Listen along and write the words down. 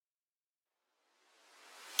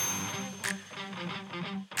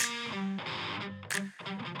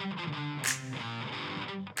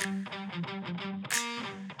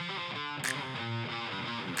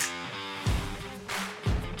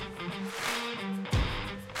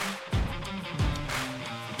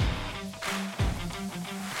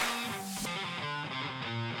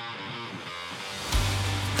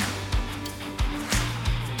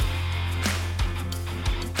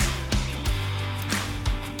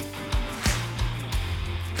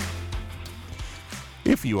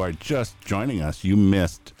If you are just joining us, you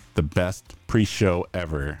missed the best pre-show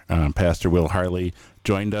ever. Pastor Will Harley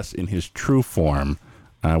joined us in his true form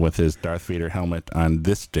with his Darth Vader helmet on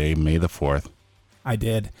this day, May the 4th. I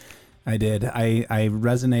did. I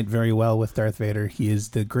resonate very well with Darth Vader. He is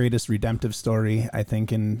the greatest redemptive story, I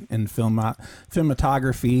think, in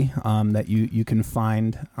filmography that you can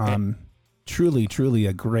find. Truly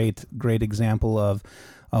a great example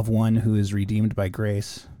of one who is redeemed by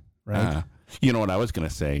grace, right? You know what I was going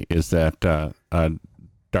to say is that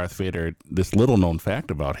Darth Vader, this little known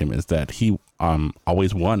fact about him is that he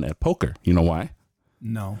always won at poker. You know why?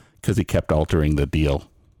 No. Because he kept altering the deal.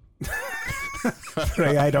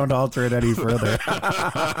 Pray I don't alter it any further.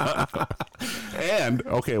 And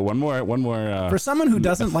okay, one more. For someone who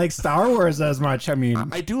doesn't like Star Wars as much, I mean,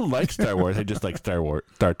 I do like Star Wars. I just like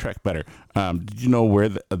Star Trek better. Did you know where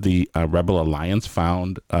the Rebel Alliance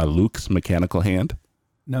found Luke's mechanical hand?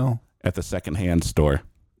 No. At the secondhand store.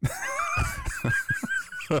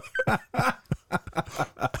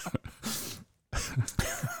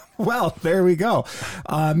 Well, there we go.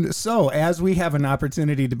 So as we have an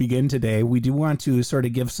opportunity to begin today, we do want to sort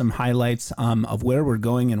of give some highlights of where we're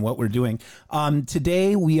going and what we're doing.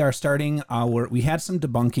 Today we are starting we had some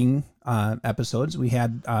debunking episodes. We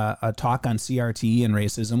had a talk on CRT and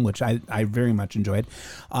racism, which I very much enjoyed.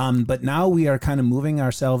 But now we are kind of moving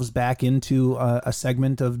ourselves back into a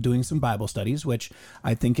segment of doing some Bible studies, which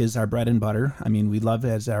I think is our bread and butter. I mean, we love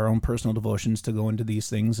as our own personal devotions to go into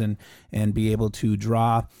these things and be able to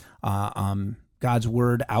draw God's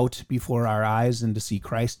word out before our eyes and to see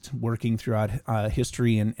Christ working throughout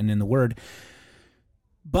history and in the word.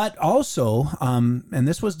 But also, and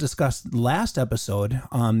this was discussed last episode,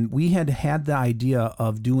 we had the idea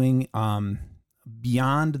of doing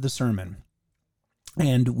beyond the sermon.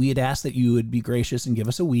 And we had asked that you would be gracious and give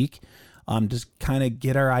us a week, just kind of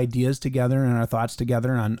get our ideas together and our thoughts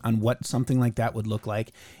together on what something like that would look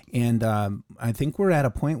like. And I think we're at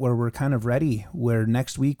a point where we're kind of ready, where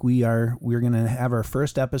next week we're going to have our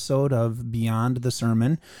first episode of Beyond the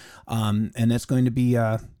Sermon. And it's going to be,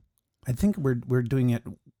 I think we're doing it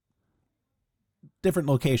different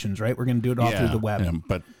locations, right? We're going to do it all through the web. Yeah,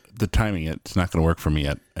 but the timing, it's not going to work for me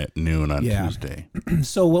at noon on Tuesday.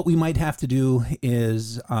 So what we might have to do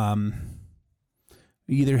is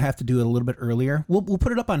we either have to do it a little bit earlier. We'll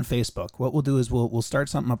put it up on Facebook. What we'll do is we'll start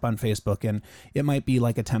something up on Facebook, and it might be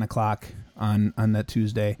like at 10 o'clock on that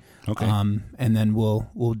Tuesday. Okay. And then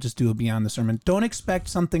we'll just do a Beyond the Sermon. Don't expect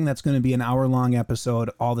something that's going to be an hour-long episode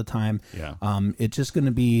all the time. Yeah. It's just going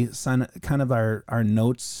to be kind of our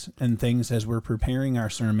notes and things as we're preparing our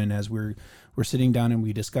sermon, as we're sitting down and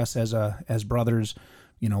we discuss as brothers,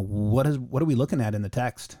 you know, what are we looking at in the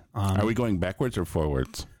text? Are we going backwards or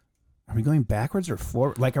forwards? Are we going backwards or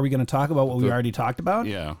forward? Like, are we going to talk about what we already talked about?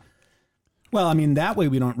 Yeah. Well, I mean, that way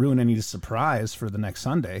we don't ruin any surprise for the next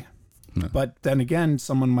Sunday. No. But then again,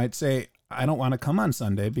 someone might say, I don't want to come on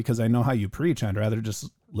Sunday because I know how you preach. I'd rather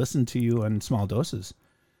just listen to you in small doses.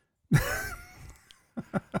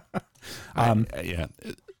 Yeah.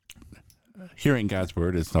 Hearing God's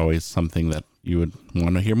word is always something that you would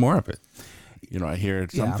want to hear more of it. You know, I hear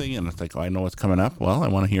something and it's like, I know what's coming up. Well, I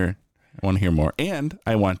want to hear more. And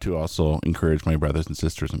I want to also encourage my brothers and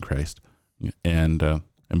sisters in Christ and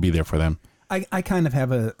be there for them. I kind of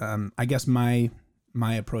have I guess my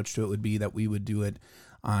approach to it would be that we would do it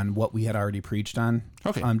on what we had already preached on.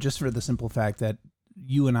 Okay. Just for the simple fact that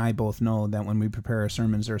you and I both know that when we prepare our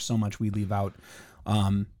sermons, there's so much we leave out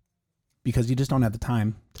because you just don't have the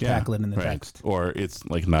time to tackle it in the text. Or it's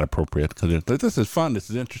like not appropriate because this is fun,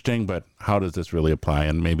 this is interesting, but how does this really apply?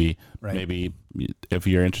 And maybe if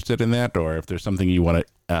you're interested in that, or if there's something you want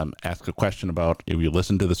to ask a question about, if you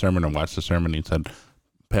listen to the sermon or watch the sermon and you said,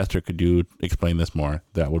 Pastor, could you explain this more?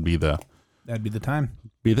 That'd be the time.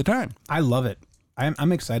 Be the time. I love it.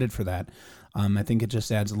 I'm excited for that. I think it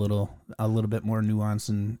just adds a little bit more nuance,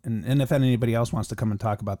 and if anybody else wants to come and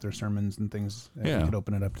talk about their sermons and things, we could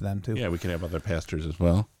open it up to them too. Yeah, we could have other pastors as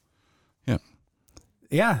well. Yeah.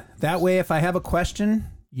 Yeah, that way if I have a question,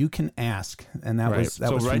 you can ask, and that was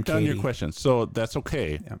so was write from down Katie. your questions. So that's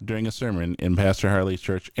okay during a sermon in Pastor Harley's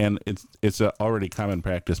church, and it's a already common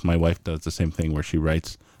practice. My wife does the same thing where she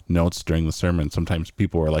writes notes during the sermon. Sometimes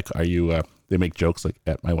people are like, "Are you?" They make jokes like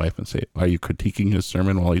at my wife and say, "Are you critiquing his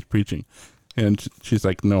sermon while he's preaching?" And she's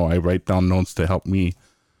like, "No, I write down notes to help me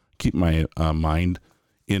keep my mind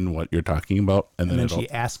in what you're talking about." And then she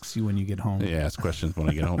asks you when you get home. Yeah, ask questions when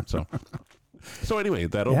I get home. So anyway,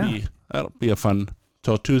 that'll be a fun.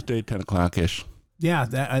 So Tuesday, 10 o'clock ish.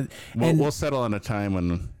 Yeah, we'll settle on a time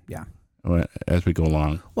when as we go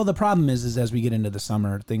along. Well, the problem is as we get into the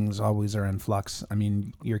summer, things always are in flux. I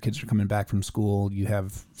mean, your kids are coming back from school. You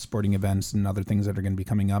have sporting events and other things that are going to be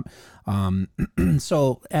coming up.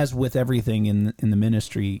 So as with everything in the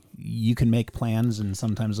ministry, you can make plans, and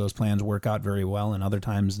sometimes those plans work out very well, and other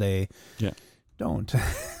times they don't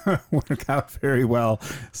work out very well.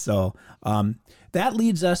 So that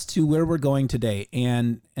leads us to where we're going today.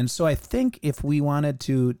 And so I think if we wanted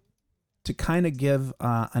to kind of give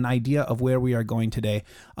an idea of where we are going today,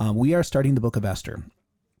 we are starting the book of Esther.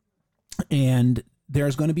 And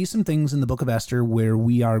there's going to be some things in the book of Esther where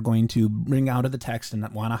we are going to bring out of the text and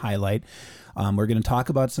want to highlight. We're going to talk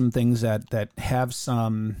about some things that have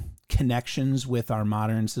some connections with our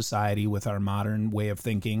modern society, with our modern way of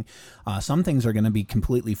thinking. Some things are going to be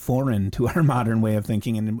completely foreign to our modern way of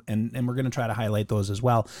thinking, and we're going to try to highlight those as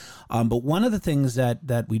well. But one of the things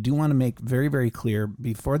that we do want to make very, very clear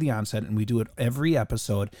before the onset, and we do it every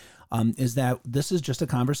episode, is that this is just a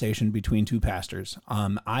conversation between two pastors.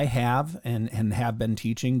 I have and have been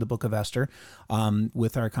teaching the book of Esther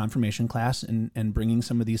with our confirmation class and bringing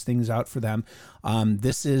some of these things out for them.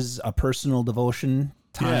 This is a personal devotion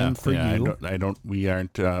time for you. We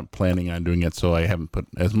aren't planning on doing it, so I haven't put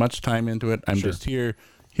as much time into it. I'm just here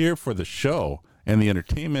for the show and the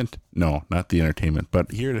entertainment. No, not the entertainment,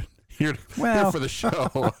 but here for the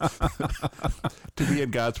show to be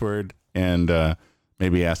in God's word and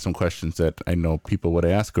maybe ask some questions that I know people would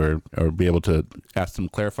ask, or be able to ask some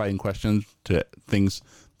clarifying questions to things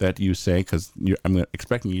that you say, because I'm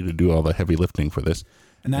expecting you to do all the heavy lifting for this,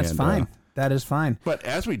 and that's fine. That is fine. But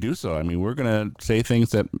as we do so, I mean, we're going to say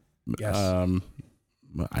things that, I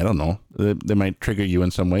don't know, they might trigger you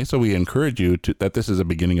in some way. So we encourage you that this is a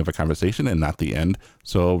beginning of a conversation and not the end.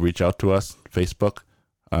 So reach out to us, Facebook,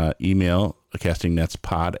 email,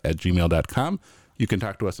 castingnetspod@gmail.com. You can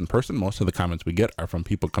talk to us in person. Most of the comments we get are from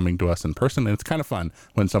people coming to us in person. And it's kind of fun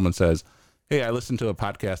when someone says, hey, I listened to a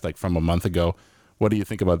podcast like from a month ago. What do you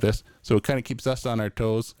think about this? So it kind of keeps us on our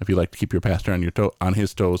toes. If you like to keep your pastor on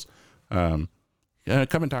his toes, come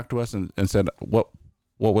and talk to us and said, what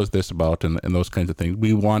was this about, and those kinds of things.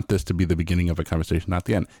 We want this to be the beginning of a conversation, not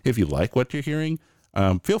the end. If you like what you're hearing,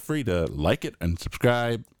 feel free to like it and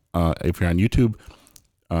subscribe. If you're on YouTube,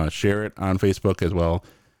 share it on Facebook as well.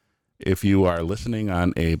 If you are listening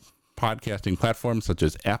on a podcasting platform such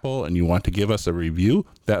as Apple and you want to give us a review,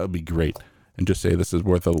 that would be great. And just say this is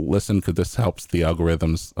worth a listen, because this helps the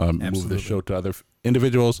algorithms move the show to other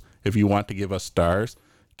individuals. If you want to give us stars,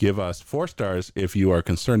 give us 4 stars if you are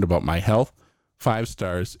concerned about my health, 5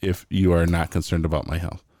 stars if you are not concerned about my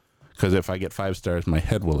health. Because if I get 5 stars, my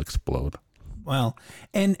head will explode. Well,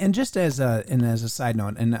 and just as a side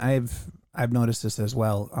note, and I've noticed this as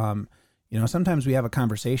well. Sometimes we have a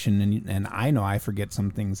conversation, and I know I forget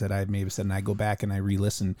some things that I maybe said, and I go back and I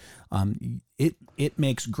re-listen. It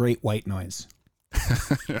makes great white noise.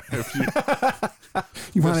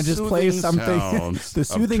 You want to just play something, the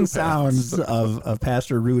soothing sounds of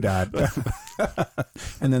Pastor Rudot,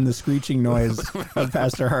 and then the screeching noise of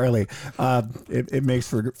Pastor Harley. It makes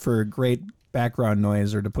for great background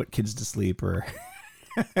noise, or to put kids to sleep, or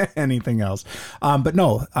anything else. But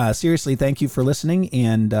no, seriously, thank you for listening.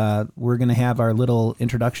 And we're going to have our little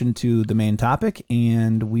introduction to the main topic,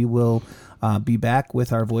 and we will be back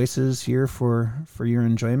with our voices here for your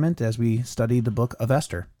enjoyment as we study the book of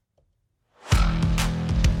Esther.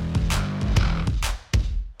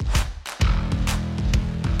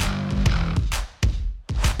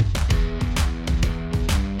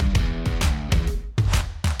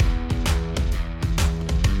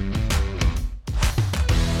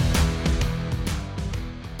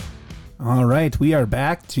 All right, we are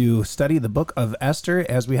back to study the book of Esther.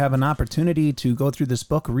 As we have an opportunity to go through this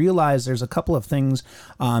book, realize there's a couple of things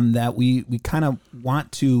that we kind of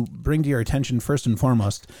want to bring to your attention first and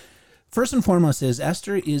foremost. First and foremost is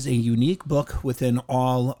Esther is a unique book within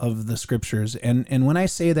all of the scriptures. And when I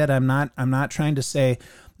say that, I'm not trying to say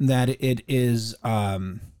that it is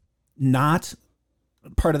not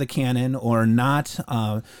part of the canon or not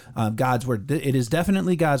God's word. It is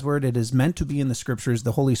definitely God's word. It is meant to be in the scriptures.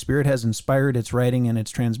 The Holy Spirit has inspired its writing and its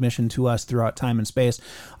transmission to us throughout time and space,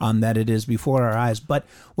 that it is before our eyes. But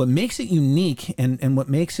what makes it unique and what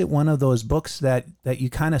makes it one of those books that you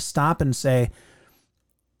kind of stop and say,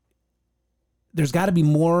 there's got to be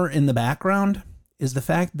more in the background, is the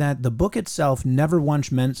fact that the book itself never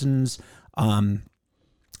once mentions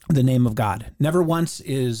the name of God. Never once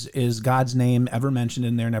is God's name ever mentioned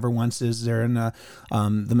in there. Never once is there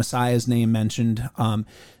the Messiah's name mentioned.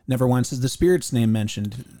 Never once is the Spirit's name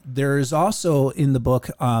mentioned. There is also in the book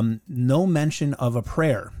no mention of a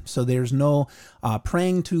prayer. So there's no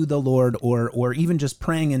praying to the Lord or even just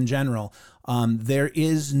praying in general. There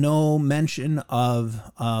is no mention of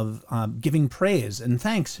giving praise and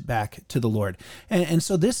thanks back to the Lord. And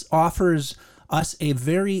so this offers us a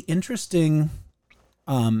very interesting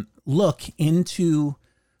look into,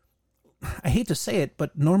 I hate to say it,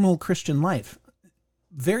 but normal Christian life.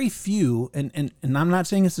 Very few, and I'm not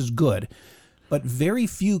saying this is good, but very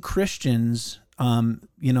few Christians,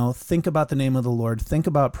 think about the name of the Lord, think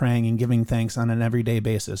about praying and giving thanks on an everyday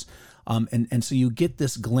basis. And so you get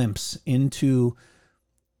this glimpse into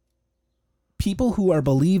people who are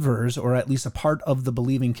believers, or at least a part of the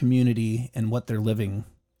believing community, and what they're living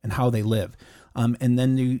and how they live. And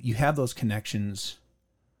then you have those connections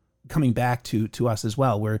coming back to us as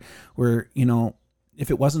well, where if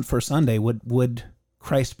it wasn't for Sunday, would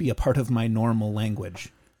Christ be a part of my normal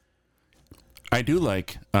language? I do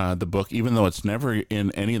like the book, even though it's never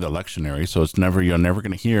in any of the lectionaries. So you're never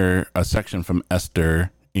going to hear a section from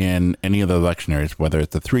Esther in any of the lectionaries, whether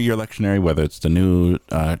it's the 3-year lectionary, whether it's the new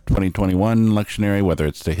 2021 lectionary, whether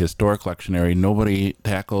it's the historic lectionary. Nobody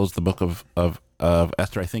tackles the book of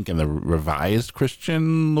Esther, I think, in the Revised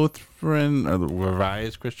Christian Lutheran or the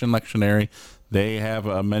Revised Christian Lectionary. They have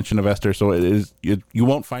a mention of Esther, so you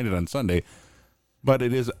won't find it on Sunday, but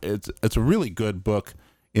it's a really good book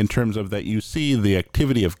in terms of that you see the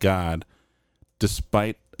activity of God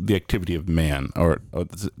despite the activity of man, or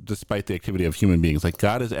despite the activity of human beings. Like,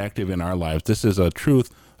 God is active in our lives. This is a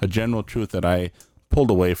general truth that I pulled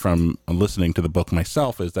away from listening to the book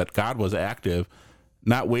myself, is that God was active,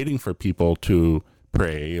 not waiting for people to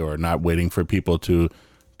pray, or not waiting for people to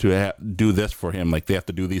do this for him. Like, they have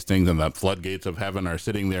to do these things, and the floodgates of heaven are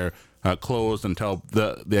sitting there closed until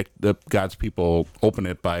the God's people open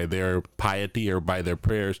it by their piety or by their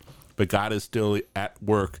prayers. But God is still at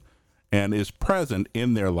work and is present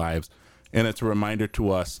in their lives. And it's a reminder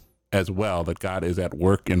to us as well that God is at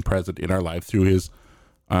work and present in our life through his,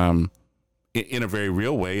 in a very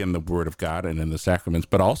real way, in the Word of God and in the sacraments,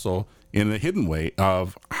 but also in the hidden way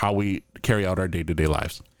of how we carry out our day-to-day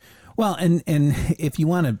lives. Well, and if you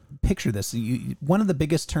want to picture this, one of the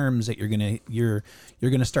biggest terms that you're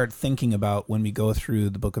gonna start thinking about when we go through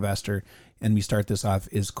the Book of Esther and we start this off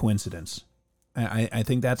is coincidence. I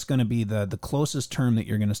think that's going to be the closest term that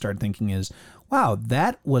you're going to start thinking is, wow,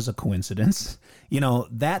 that was a coincidence.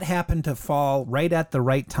 That happened to fall right at the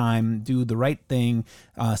right time, do the right thing,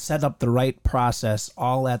 set up the right process,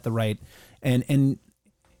 all at the right. And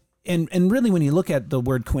really, when you look at the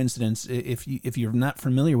word coincidence, if you're not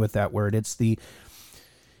familiar with that word, it's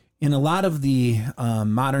in a lot of the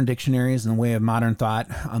modern dictionaries and the way of modern thought,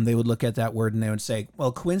 they would look at that word and they would say,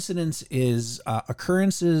 well, coincidence is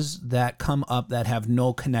occurrences that come up that have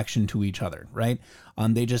no connection to each other, right?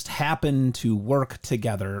 They just happen to work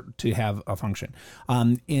together to have a function.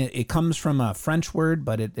 It comes from a French word,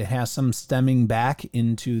 but it has some stemming back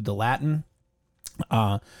into the Latin,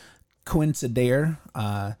 coincidere,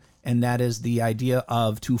 and that is the idea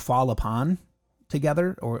of to fall upon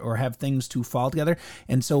together, or have things to fall together.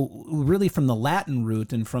 And so really from the Latin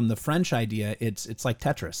root and from the French idea, it's like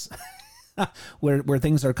Tetris, where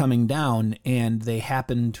things are coming down and they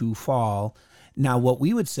happen to fall. Now, what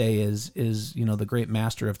we would say is the great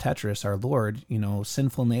master of Tetris, our Lord,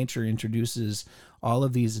 sinful nature introduces all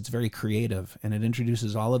of these. It's very creative, and it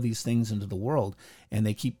introduces all of these things into the world, and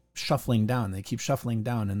they keep shuffling down.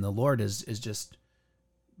 And the Lord is just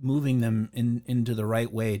moving them into the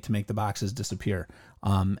right way to make the boxes disappear,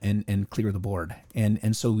 and clear the board.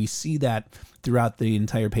 And so we see that throughout the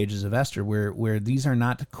entire pages of Esther, where these are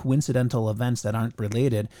not coincidental events that aren't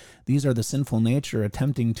related. These are the sinful nature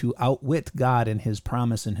attempting to outwit God and his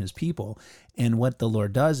promise and his people. And what the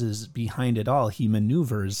Lord does is, behind it all, he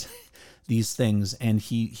maneuvers these things, and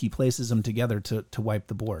he places them together to wipe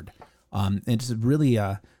the board. It's really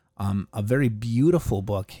a very beautiful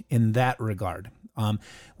book in that regard.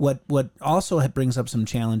 What also brings up some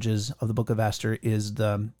challenges of the Book of Esther is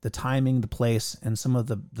the timing, the place, and some of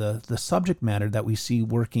the subject matter that we see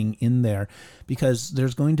working in there, because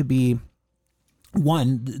there's going to be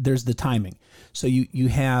there's the timing. So you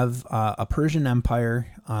have a Persian Empire.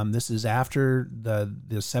 This is after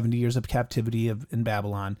the 70 years of captivity in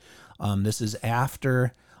Babylon. This is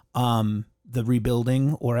after the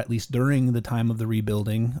rebuilding, or at least during the time of the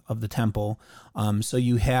rebuilding of the temple. So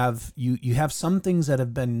you have some things that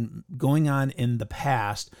have been going on in the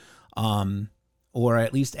past, or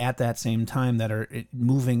at least at that same time, that are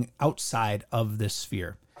moving outside of this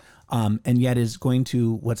sphere. and yet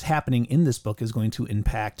what's happening in this book is going to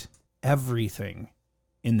impact everything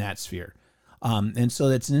in that sphere. And so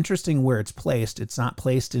it's interesting where it's placed. It's not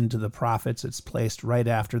placed into the prophets. It's placed right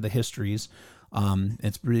after the histories.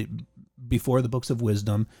 It's before the books of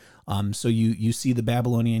wisdom. So you see the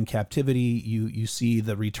Babylonian captivity, you see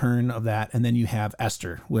the return of that, and then you have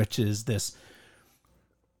Esther, which is this.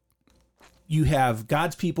 You have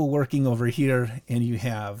God's people working over here, and you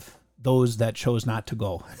have those that chose not to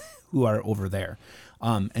go, who are over there.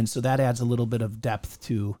 And so that adds a little bit of depth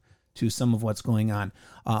to some of what's going on.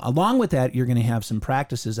 Along with that, you're going to have some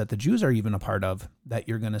practices that the Jews are even a part of that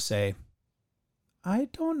you're going to say, I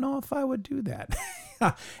don't know if I would do that.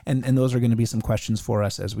 and those are going to be some questions for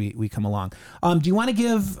us as we come along. Do you want to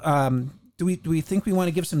give, do we think we want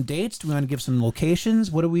to give some dates? Do we want to give some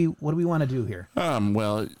locations? What do we want to do here?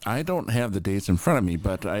 Well, I don't have the dates in front of me,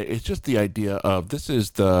 but it's just the idea of this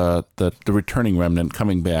is the returning remnant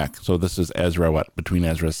coming back. So this is Ezra, between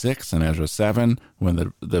Ezra 6 and Ezra 7,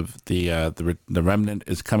 when the remnant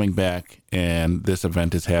is coming back, and this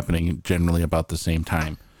event is happening generally about the same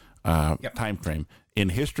time. Time frame. In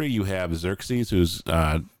history, you have Xerxes, who's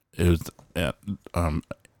the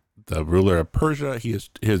ruler of Persia.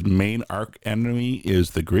 His main arch enemy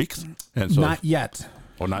is the Greeks, and so not yet.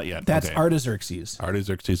 Oh, not yet. That's okay. Artaxerxes.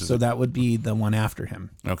 Artaxerxes. So that would be the one after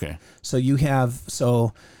him. Okay. So you have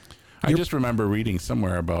I just remember reading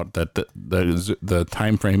somewhere about that the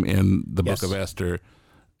time frame in the book of Esther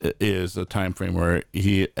is a time frame where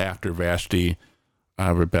after Vashti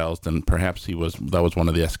rebels, then perhaps that was one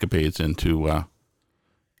of the escapades into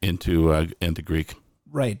Greek.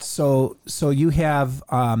 Right. So you have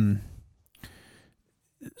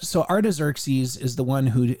so Artaxerxes is the one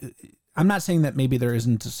who, I'm not saying that maybe there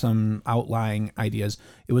isn't some outlying ideas.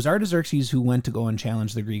 It was Artaxerxes who went to go and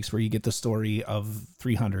challenge the Greeks, where you get the story of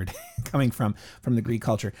 300 coming from the Greek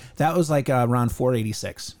culture. That was like around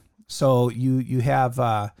 486. So you have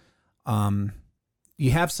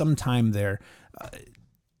some time there.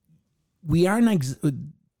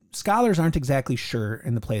 Scholars aren't exactly sure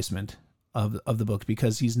in the placement of the book,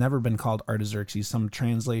 because he's never been called Artaxerxes. Some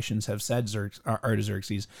translations have said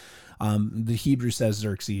Artaxerxes. The Hebrew says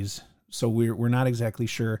Xerxes. So we're not exactly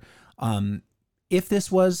sure if this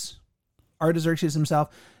was Artaxerxes himself.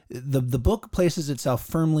 The book places itself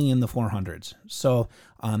firmly in the 400s. So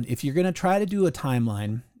if you're going to try to do a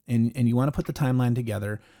timeline and you want to put the timeline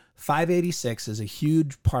together, 586 is a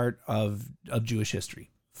huge part of Jewish history.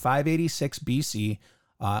 586 BC,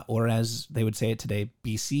 or as they would say it today,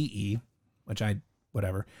 BCE,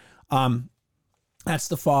 whatever. That's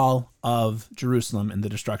the fall of Jerusalem and the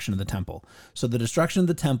destruction of the temple. So the destruction of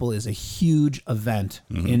the temple is a huge event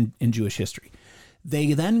in Jewish history.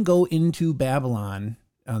 They then go into Babylon.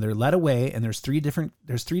 They're led away, and there's three different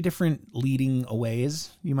leading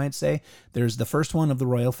aways, you might say. There's the first one of the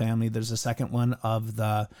royal family. There's the second one of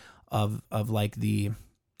the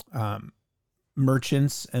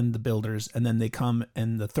merchants and the builders, and then they come,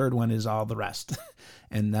 and the third one is all the rest,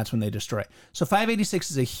 and that's when they destroy. So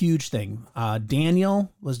 586 is a huge thing.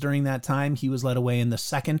 Daniel was during that time. He was led away in the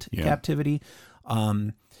second captivity.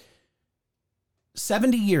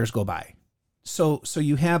 70 years go by. So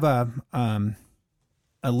you have a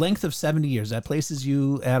length of 70 years. That places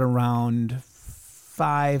you at around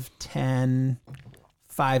 510,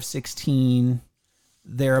 516,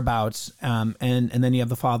 thereabouts, and then you have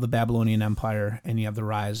the fall of the Babylonian Empire, and you have the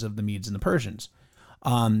rise of the Medes and the Persians.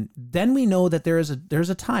 Then we know that there's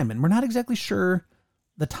a time, and we're not exactly sure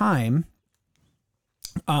the time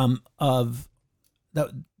of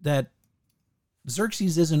that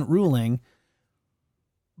Xerxes isn't ruling,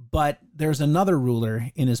 but there's another ruler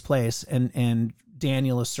in his place, and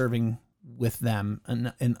Daniel is serving with them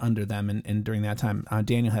and under them, and during that time,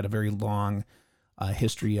 Daniel had a very long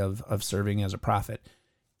history of serving as a prophet.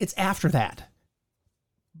 It's after that,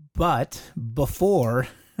 but before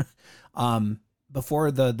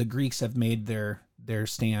the Greeks have made their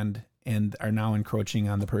stand and are now encroaching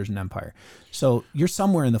on the Persian Empire. So you're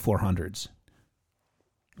somewhere in the 400s.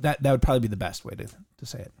 That would probably be the best way to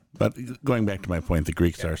say it. But going back to my point, the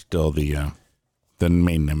Greeks are still the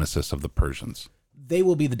main nemesis of the Persians. They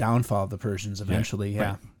will be the downfall of the Persians eventually.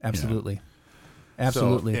 Yeah, right. Absolutely. Yeah.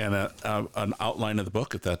 Absolutely. So, and an outline of the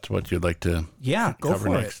book, if that's what you'd like to cover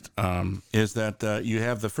next, is that you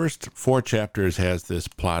have the first 4 chapters has this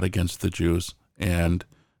plot against the Jews, and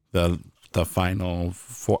the final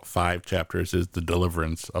 5 chapters is the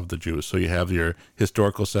deliverance of the Jews. So you have your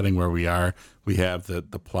historical setting where we are. We have the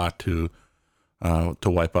plot to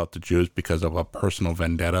wipe out the Jews because of a personal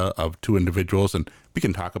vendetta of 2 individuals, and we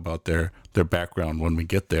can talk about their background when we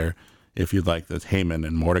get there. if you'd like, that's Haman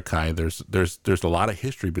and Mordecai. There's a lot of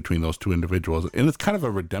history between those two individuals, and it's kind of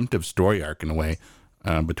a redemptive story arc in a way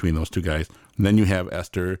between those two guys. And then you have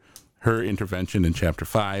Esther, her intervention in chapter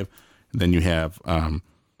 5. And then you have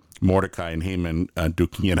Mordecai and Haman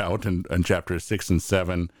duking it out in chapters 6 and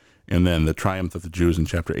 7, and then the triumph of the Jews in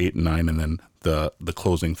chapter 8 and 9, and then the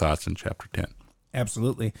closing thoughts in chapter 10.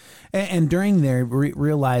 Absolutely. And during there,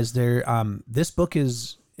 realize there, this book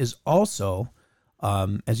is also,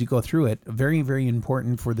 as you go through it, very, very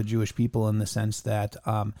important for the Jewish people in the sense that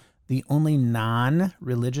the only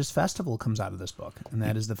non-religious festival comes out of this book, and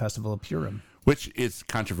that is the Festival of Purim. Which is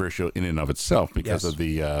controversial in and of itself because Yes. of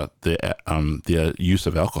the use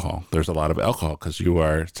of alcohol. There's a lot of alcohol because you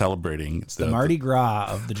are celebrating The Mardi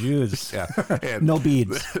Gras of the Jews. Yeah, and No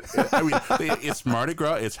beads. I mean, it's Mardi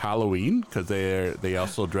Gras. It's Halloween because they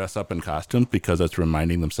also dress up in costumes because it's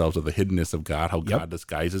reminding themselves of the hiddenness of God, how God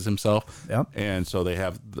disguises Himself. Yep. And so they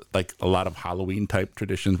have like a lot of Halloween type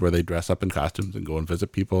traditions where they dress up in costumes and go and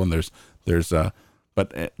visit people. And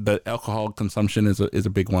but the alcohol consumption is a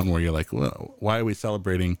big one where you're like, well, why are we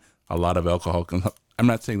celebrating a lot of alcohol? I'm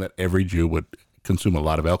not saying that every Jew would consume a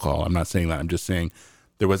lot of alcohol. I'm not saying that. I'm just saying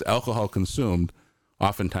there was alcohol consumed,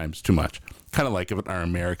 oftentimes too much. Kind of like at our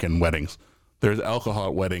American weddings. There's alcohol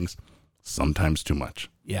at weddings, sometimes too much.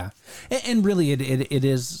 Yeah. And really, it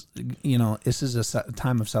is, this is a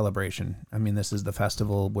time of celebration. I mean, this is the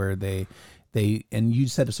festival where they, and you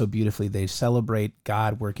said it so beautifully, they celebrate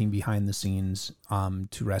God working behind the scenes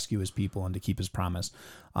to rescue His people and to keep His promise.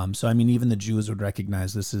 So, I mean, even the Jews would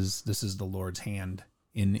recognize this is the Lord's hand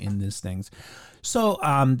in these things. So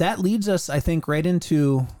that leads us, I think, right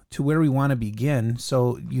into where we want to begin.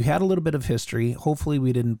 So you had a little bit of history. Hopefully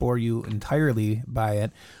we didn't bore you entirely by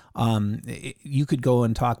it. You could go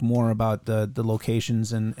and talk more about the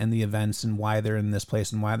locations and the events and why they're in this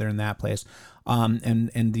place and why they're in that place.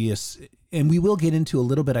 And we will get into a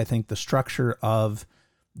little bit, I think, the structure of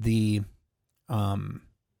the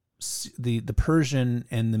Persian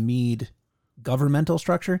and the Mede governmental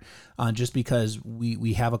structure, just because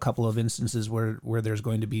we have a couple of instances where there's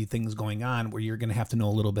going to be things going on where you're going to have to know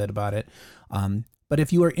a little bit about it. But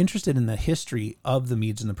if you are interested in the history of the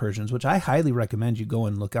Medes and the Persians, which I highly recommend you go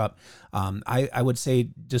and look up, I would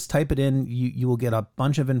say just type it in. You will get a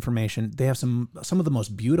bunch of information. They have some of the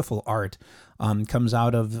most beautiful art comes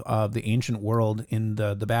out of the ancient world in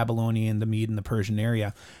the Babylonian, the Mede, and the Persian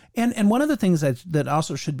area. And one of the things that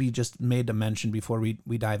also should be just made to mention before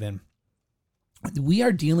we dive in, we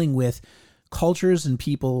are dealing with cultures and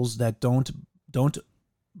peoples that don't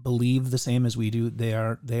believe the same as we do. They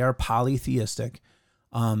are polytheistic.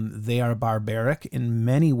 They are barbaric in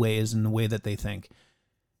many ways in the way that they think.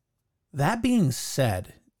 That being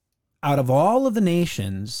said, out of all of the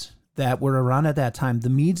nations that were around at that time, the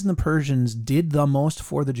Medes and the Persians did the most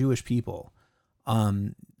for the Jewish people.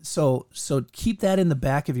 So keep that in the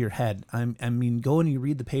back of your head. I mean, go and you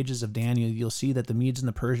read the pages of Daniel, you'll see that the Medes and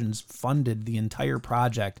the Persians funded the entire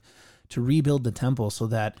project to rebuild the temple so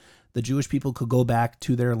that the Jewish people could go back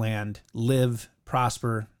to their land, live,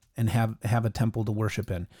 prosper, and have a temple to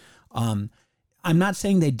worship in. I'm not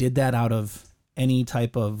saying they did that out of any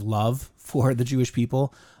type of love for the Jewish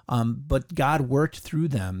people, but God worked through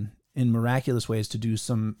them in miraculous ways to do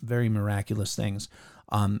some very miraculous things,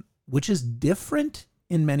 which is different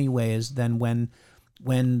in many ways than when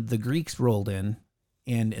the Greeks rolled in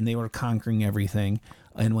and they were conquering everything,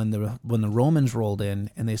 and when the Romans rolled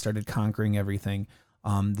in and they started conquering everything,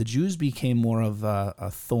 the Jews became more of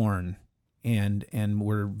a thorn and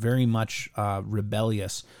were very much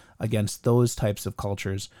rebellious against those types of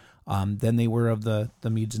cultures than they were of the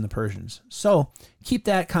Medes and the Persians. So keep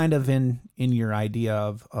that kind of in your idea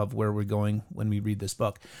of where we're going when we read this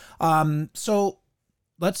book. So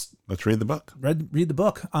let's read the book. Read the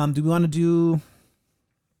book. Do we want to do?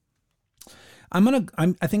 I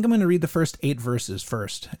think I'm gonna read the first 8 verses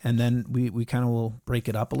first, and then we kind of will break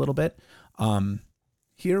it up a little bit.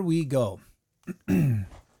 Here we go.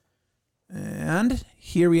 And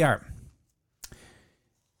here we are.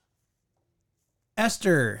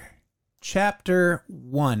 Esther, chapter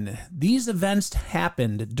 1. These events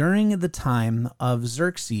happened during the time of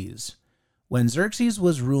Xerxes, when Xerxes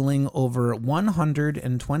was ruling over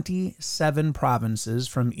 127 provinces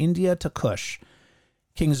from India to Kush.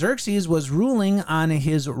 King Xerxes was ruling on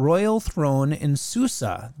his royal throne in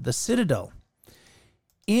Susa, the citadel.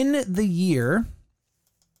 In the year...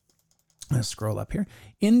 Let's scroll up here.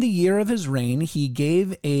 In the year of his reign,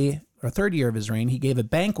 third year of his reign, he gave a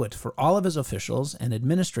banquet for all of his officials and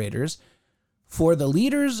administrators For the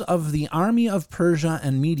leaders of the army of Persia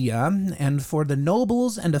and Media, and for the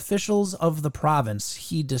nobles and officials of the province,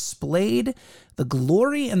 he displayed the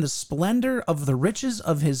glory and the splendor of the riches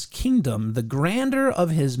of his kingdom, the grandeur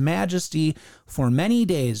of his majesty, for many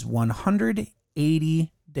days,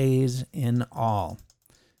 180 days in all.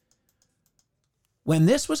 When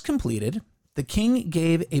this was completed, the king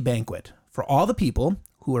gave a banquet for all the people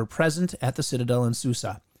who were present at the citadel in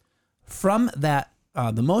Susa. From that,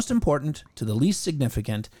 the most important to the least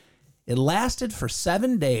significant, it lasted for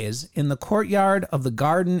 7 days in the courtyard of the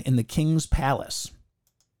garden in the king's palace.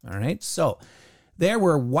 All right, so there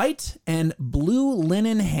were white and blue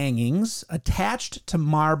linen hangings attached to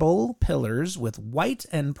marble pillars with white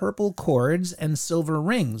and purple cords and silver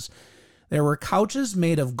rings. There were couches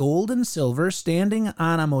made of gold and silver standing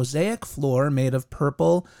on a mosaic floor made of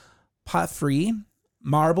purple porphyry,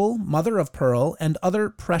 marble, mother of pearl, and other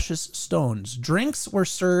precious stones. Drinks were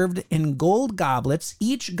served in gold goblets.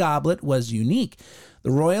 Each goblet was unique. The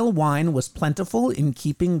royal wine was plentiful in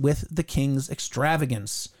keeping with the king's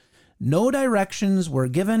extravagance. No directions were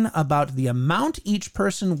given about the amount each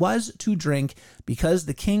person was to drink because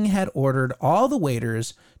the king had ordered all the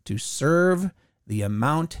waiters to serve the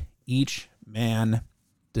amount each man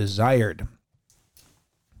desired.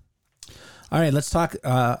 All right, let's talk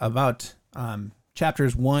about chapter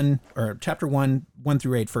 1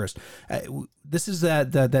 through 8 first. This is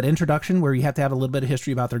that introduction where you have to have a little bit of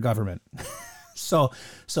history about their government. So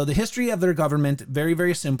the history of their government, very,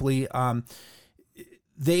 very simply,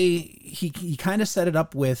 he kind of set it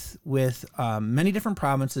up with many different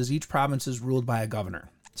provinces. Each province is ruled by a governor.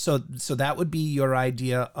 So that would be your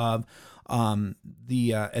idea of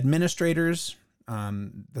the administrators,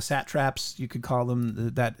 the satraps, you could call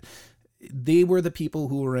them, that they were the people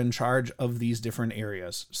who were in charge of these different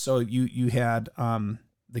areas. So you had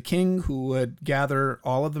the king who would gather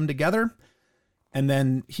all of them together, and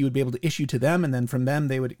then he would be able to issue to them, and then from them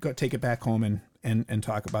they would go take it back home and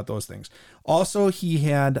talk about those things. Also, he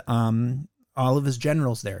had all of his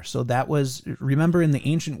generals there. So that was, remember, in the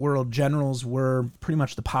ancient world, generals were pretty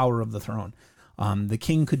much the power of the throne. The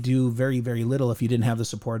king could do very, very little if he didn't have the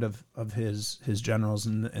support of his generals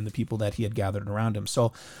and the people that he had gathered around him.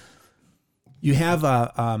 So you have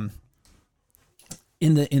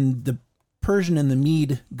in the Persian and the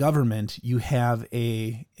Mede government, you have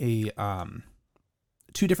a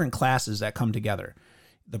two different classes that come together.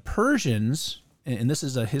 The Persians, and this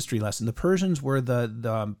is a history lesson, the Persians were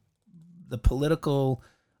the political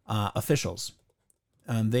officials.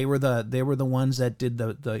 They were the ones that did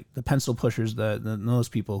the pencil pushers, those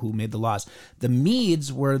people who made the laws. The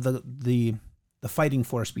Medes were the fighting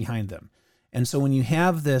force behind them. And so when you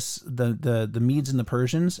have the Medes and the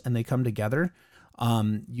Persians, and they come together,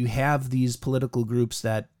 you have these political groups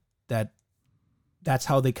that's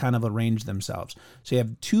how they kind of arrange themselves. So you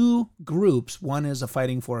have two groups. One is a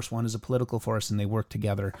fighting force, one is a political force, and they work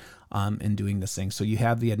together in doing this thing. So you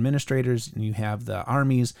have the administrators and you have the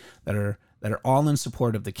armies that are all in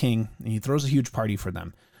support of the king, and he throws a huge party for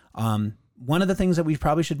them. One of the things that we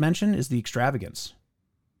probably should mention is the extravagance.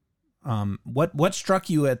 What struck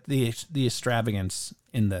you at the extravagance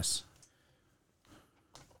in this?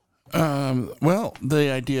 Well, the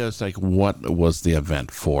idea is like, what was the event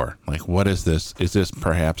for? Like, what is this? Is this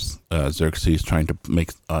perhaps Xerxes trying to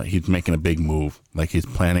make? He's making a big move, like he's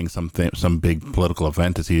planning some big political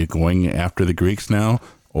event. Is he going after the Greeks now,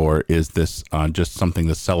 or is this just something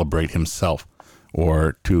to celebrate himself,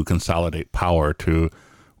 or to consolidate power, to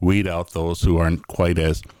weed out those who aren't quite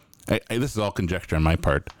as? This is all conjecture on my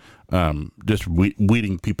part. Just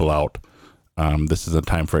weeding people out. This is a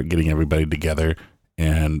time for getting everybody together.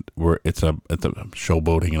 And it's a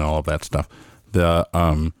showboating and all of that stuff. The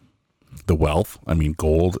wealth, I mean,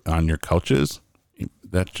 gold on your couches.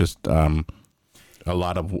 That's just a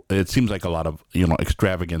lot of. It seems like a lot of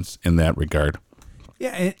extravagance in that regard.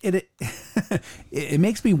 Yeah, it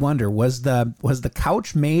makes me wonder: was the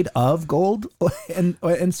couch made of gold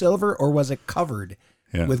and silver, or was it covered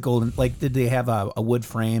with gold? Like, did they have a wood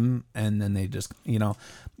frame and then they just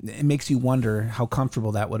It makes you wonder how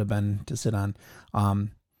comfortable that would have been to sit on.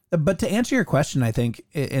 But to answer your question, I think,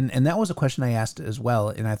 and that was a question I asked as well,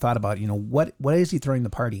 and I thought about, what is he throwing the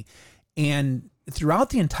party? And throughout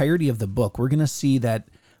the entirety of the book, we're going to see that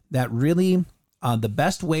really the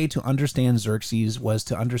best way to understand Xerxes was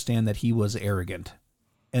to understand that he was arrogant,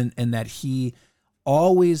 and that he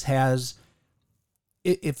always has.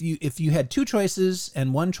 If you had two choices,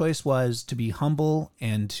 and one choice was to be humble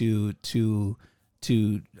and to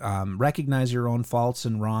recognize your own faults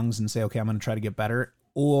and wrongs and say, okay, I'm going to try to get better,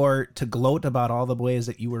 or to gloat about all the ways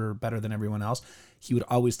that you were better than everyone else, he would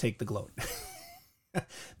always take the gloat.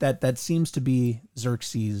 That seems to be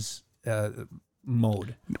Xerxes'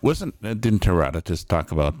 mode. Didn't Herodotus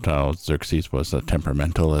talk about how Xerxes was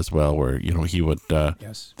temperamental as well, where he would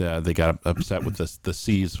Yes. they got upset with the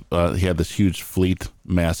seas. He had this huge fleet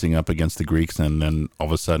massing up against the Greeks, and then all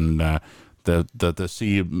of a sudden the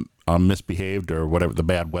sea misbehaved, or whatever, the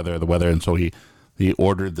bad weather, and so he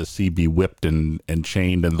ordered the sea be whipped and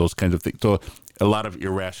chained and those kinds of things. So a lot of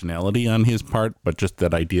irrationality on his part, but just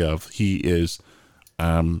that idea of he is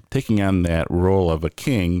taking on that role of a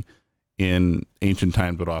king. In ancient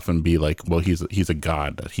times would often be like, well, he's a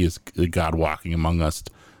god, that he is a god walking among us,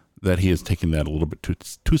 that he is taking that a little bit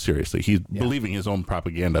too seriously. He's believing his own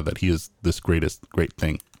propaganda that he is this great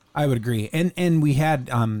thing. I would agree. And we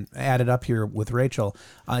had added up here with Rachel.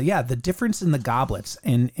 The difference in the goblets.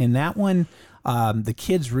 And in that one, the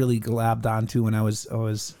kids really grabbed onto when I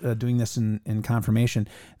was doing this in confirmation.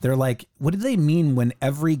 They're like, what did they mean when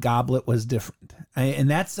every goblet was different? And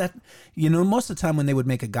that's that. Most of the time when they would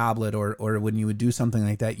make a goblet or when you would do something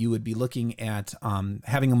like that, you would be looking at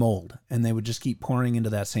having a mold, and they would just keep pouring into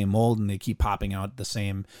that same mold, and they keep popping out the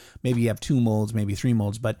same. Maybe you have 2 molds, maybe 3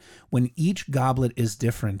 molds, but when each goblet is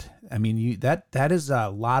different, I mean, that is a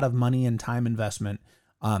lot of money and time investment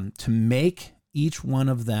to make each one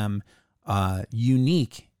of them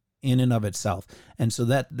unique in and of itself. And so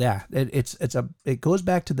it goes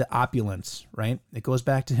back to the opulence, right? It goes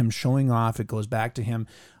back to him showing off. It goes back to him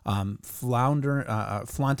flaunting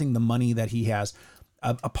the money that he has.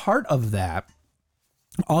 A part of that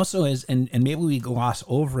also is, and maybe we gloss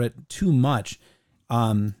over it too much,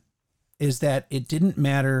 is that it didn't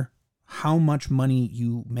matter how much money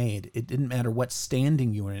you made. It didn't matter what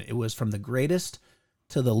standing you were in. It was from the greatest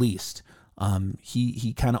to the least.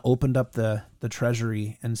 He kind of opened up the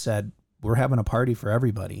treasury and said, we're having a party for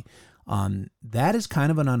everybody. That is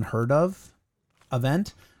kind of an unheard of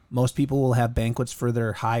event. Most people will have banquets for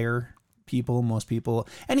their higher people. Most people,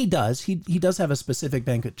 and he does have a specific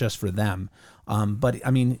banquet just for them. But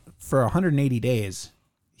I mean, for 180 days,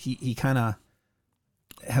 he kind of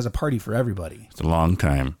has a party for everybody. It's a long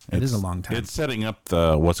time. It is a long time. It's setting up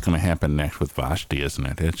what's going to happen next with Vashti, isn't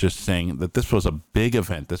it? It's just saying that this was a big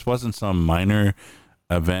event. This wasn't some minor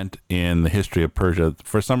event in the history of Persia.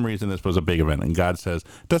 For some reason, this was a big event, and God says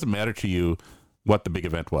it doesn't matter to you what the big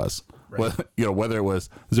event was. Right. Whether it was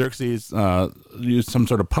Xerxes used some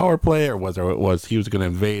sort of power play, or whether it was he was going to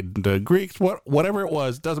invade the Greeks, whatever it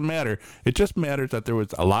was, doesn't matter. It just matters that there was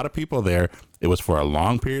a lot of people there. It was for a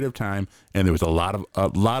long period of time, and there was a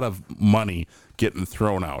lot of money getting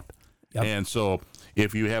thrown out. Yep. And so,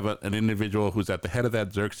 if you have an individual who's at the head of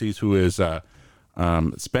that, Xerxes, who is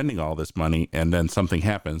spending all this money, and then something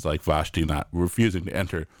happens like Vashti not refusing to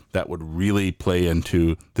enter, that would really play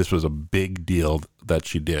into this was a big deal that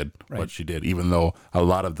she did what she did, even though a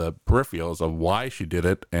lot of the peripherals of why she did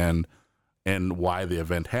it and why the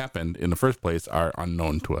event happened in the first place are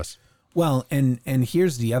unknown to us. Well, and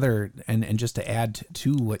here's the other, and just to add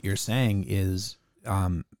to what you're saying is,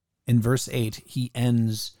 in verse 8, he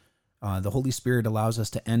ends, the Holy Spirit allows us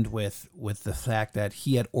to end with the fact that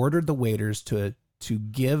he had ordered the waiters to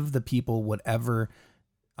give the people whatever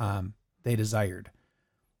they desired.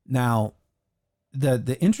 Now,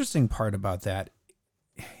 the interesting part about that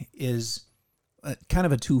is kind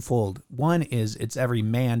of a twofold. One is it's every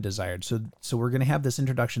man desired. So we're going to have this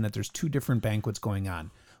introduction that there's 2 different banquets going on,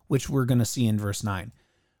 which we're going to see in verse 9.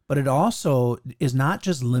 But it also is not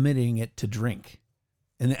just limiting it to drink.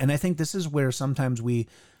 And I think this is where sometimes we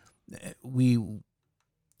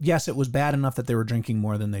yes, it was bad enough that they were drinking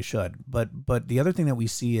more than they should. But the other thing that we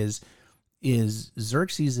see is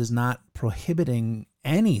Xerxes is not prohibiting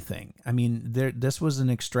anything. I mean, this was an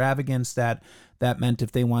extravagance that meant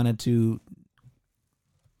if they wanted to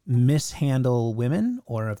mishandle women,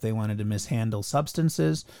 or if they wanted to mishandle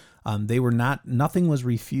substances, nothing was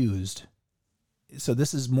refused. So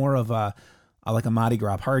this is more of like a Mardi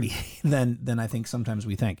Gras party than I think sometimes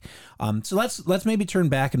we think. So let's maybe turn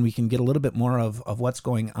back and we can get a little bit more of what's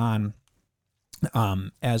going on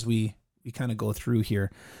as we kind of go through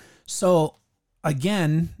here. So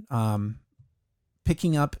again,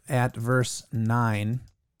 picking up at verse 9,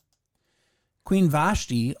 Queen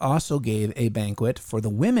Vashti also gave a banquet for the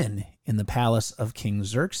women in the palace of King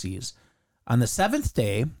Xerxes. On the 7th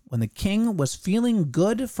day, when the king was feeling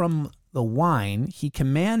good from the wine, he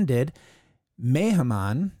commanded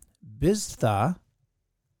Mehaman, Biztha,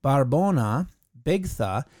 Barbona,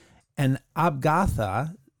 Bigtha, and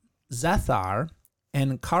Abgatha, Zethar,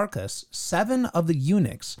 and Carcas, 7 of the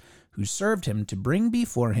eunuchs who served him, to bring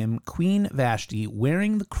before him Queen Vashti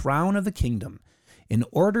wearing the crown of the kingdom, in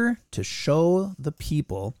order to show the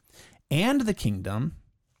people and the kingdom,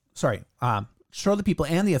 show the people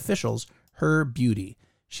and the officials her beauty.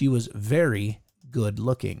 She was very good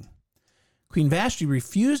looking. Queen Vashti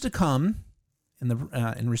refused to come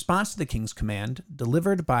in response to the king's command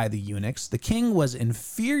delivered by the eunuchs. The king was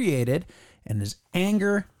infuriated and his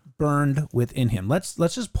anger burned within him. Let's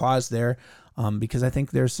just pause there because I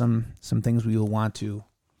think there's some things we will want to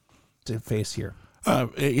face here.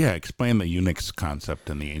 Explain the eunuchs concept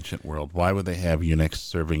in the ancient world. Why would they have eunuchs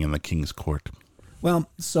serving in the king's court? Well,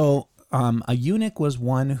 so a eunuch was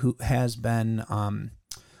one who has been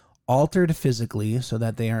altered physically so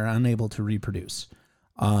that they are unable to reproduce.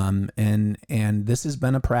 And this has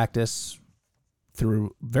been a practice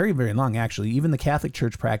through very, very long, actually. Even the Catholic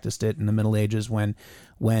Church practiced it in the Middle Ages when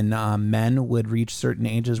men would reach certain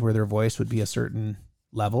ages where their voice would be a certain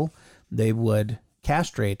level. They would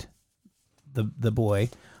castrate the boy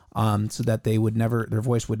so that their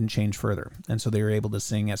voice wouldn't change further. And so they were able to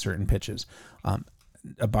sing at certain pitches.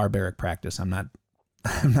 A barbaric practice. I'm not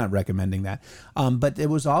recommending that. But it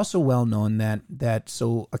was also well known that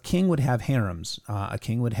so a king would have harems. A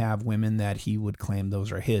king would have women that he would claim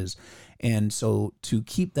those are his. And so to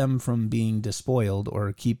keep them from being despoiled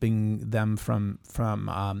or keeping them from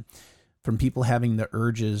people having the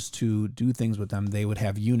urges to do things with them, they would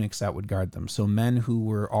have eunuchs that would guard them. So men who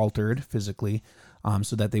were altered physically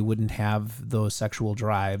so that they wouldn't have those sexual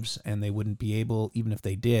drives and they wouldn't be able, even if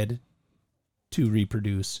they did, to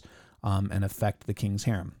reproduce and affect the king's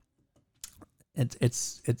harem.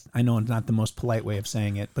 It's I know it's not the most polite way of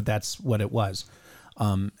saying it, but that's what it was.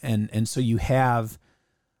 And so you have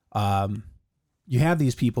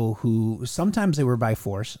these people who sometimes they were by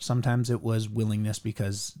force, sometimes it was willingness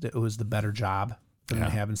because it was the better job for them to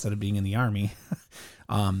have instead of being in the army.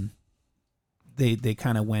 They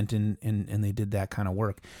kind of went and they did that kind of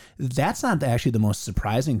work. That's not actually the most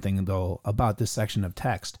surprising thing though about this section of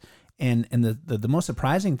text. And the most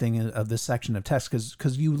surprising thing of this section of text,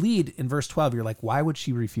 because you lead in verse 12, you're like, why would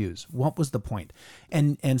she refuse? What was the point?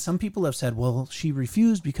 And some people have said, well, she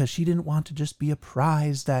refused because she didn't want to just be a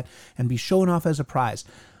prize and be shown off as a prize.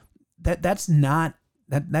 That's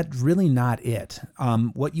really not it.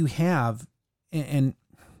 What you have, and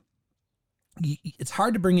it's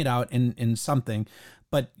hard to bring it out in something,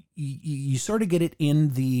 but you sort of get it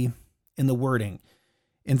in the wording.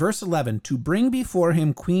 In verse 11, to bring before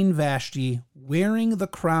him Queen Vashti wearing the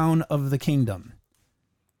crown of the kingdom.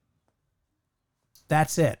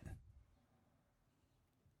 That's it.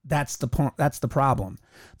 That's the problem.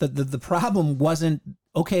 The problem wasn't,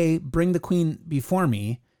 okay, bring the queen before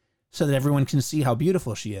me so that everyone can see how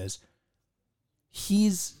beautiful she is.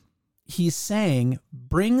 He's saying,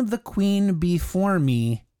 bring the queen before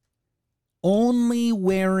me only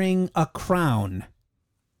wearing a crown.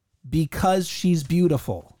 Because she's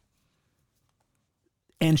beautiful,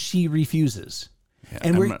 and she refuses. Yeah,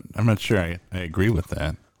 and I'm not sure I agree with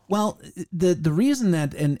that. Well, the reason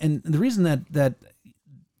that and the reason that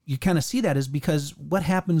you kind of see that is because what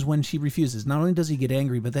happens when she refuses? Not only does he get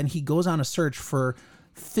angry, but then he goes on a search for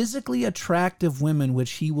physically attractive women,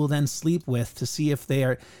 which he will then sleep with to see if they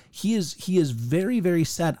are. He is very, very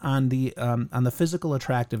set on the physical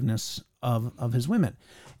attractiveness of his women,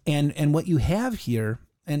 and what you have here.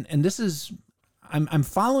 And this is, I'm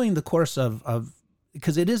following the course of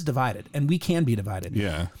because it is divided, and we can be divided.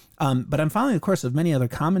 Yeah. But I'm following the course of many other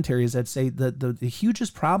commentaries that say that the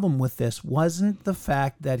hugest problem with this wasn't the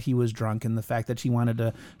fact that he was drunk and the fact that she wanted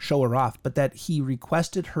to show her off, but that he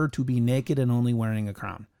requested her to be naked and only wearing a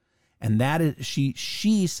crown. And that is,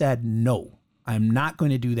 she said, no, I'm not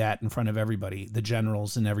going to do that in front of everybody, the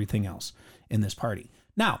generals and everything else in this party.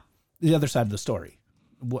 Now, the other side of the story.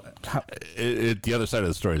 The other side of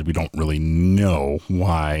the story is we don't really know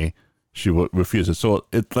why she refuses. So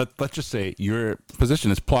let's just say your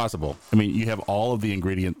position is plausible. I mean, you have all of the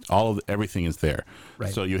ingredients, everything is there.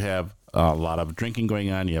 Right. So you have a lot of drinking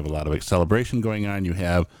going on. You have a lot of celebration going on. You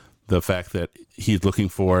have the fact that he's looking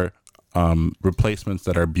for replacements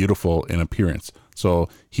that are beautiful in appearance. So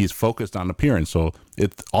he's focused on appearance. So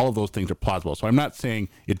all of those things are plausible. So I'm not saying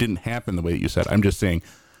it didn't happen the way that you said. I'm just saying,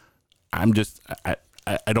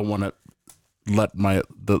 I don't want to let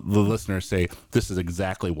the listener say this is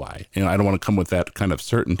exactly why. I don't want to come with that kind of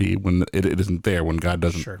certainty when it isn't there, when God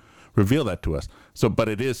doesn't reveal that to us. So, but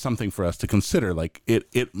it is something for us to consider. Like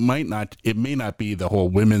it may not be the whole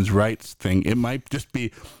women's rights thing. It might just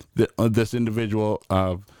be this individual.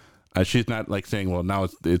 She's not like saying, well, now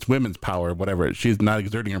it's women's power, whatever. She's not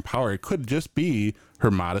exerting her power. It could just be her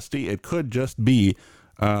modesty. It could just be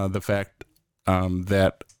the fact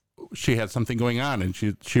that she had something going on and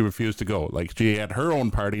she refused to go. Like she had her own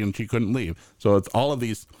party and she couldn't leave. So it's all of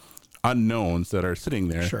these unknowns that are sitting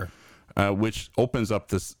there. Sure. which opens up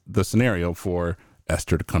the scenario for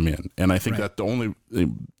Esther to come in. And I think that the only,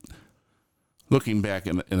 looking back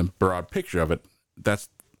in a broad picture of it, that's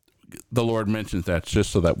the Lord mentions that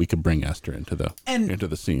just so that we could bring Esther into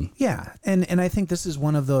the scene. Yeah, and I think this is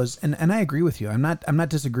one of those, and I agree with you. I'm not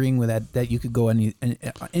disagreeing with that you could go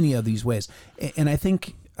any of these ways. And I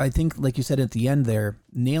think like you said at the end there,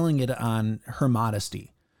 nailing it on her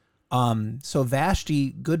modesty. So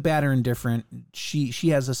Vashti, good, bad, or indifferent, she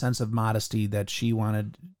has a sense of modesty that she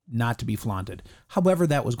wanted not to be flaunted. However,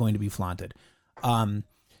 that was going to be flaunted.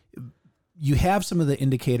 You have some of the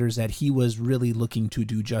indicators that he was really looking to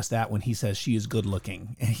do just that when he says she is good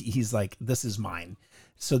looking. He's like, this is mine.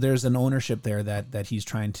 So there's an ownership there that he's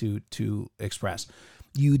trying to express.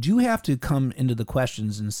 You do have to come into the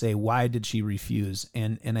questions and say, why did she refuse?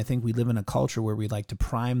 And I think we live in a culture where we like to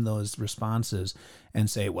prime those responses and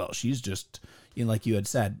say, well, she's just, like you had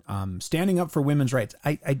said, standing up for women's rights.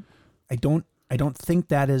 I don't think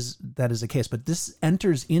that is the case, but this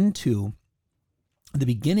enters into the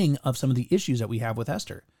beginning of some of the issues that we have with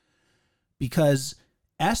Esther, because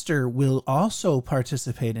Esther will also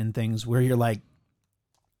participate in things where you're like,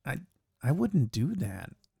 I wouldn't do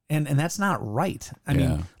that. And that's not right. I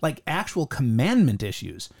mean, like actual commandment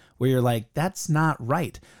issues where you're like, that's not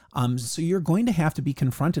right. So you're going to have to be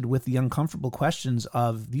confronted with the uncomfortable questions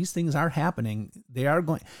of these things are happening.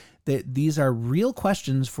 These are real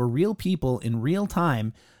questions for real people in real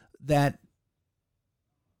time that,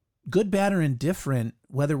 good, bad, or indifferent,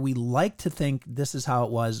 whether we like to think this is how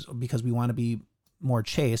it was because we want to be more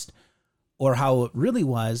chaste, or how it really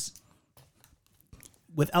was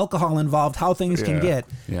with alcohol involved, how things can get.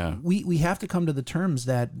 Yeah. We have to come to the terms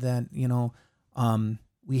that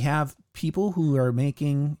we have people who are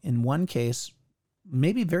making, in one case,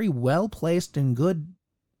 maybe very well placed and good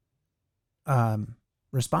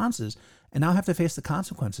responses, and now have to face the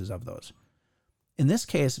consequences of those. In this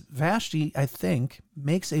case, Vashti, I think,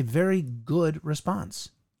 makes a very good response.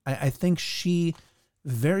 I think she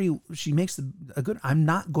makes a good, I'm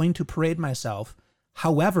not going to parade myself.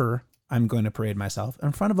 However, I'm going to parade myself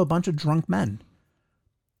in front of a bunch of drunk men.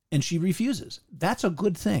 And she refuses. That's a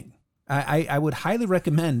good thing. I would highly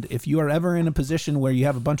recommend, if you are ever in a position where you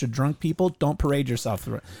have a bunch of drunk people, don't parade yourself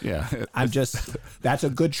through it. Yeah. That's a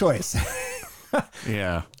good choice.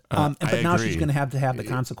 Yeah. But now she's going to have the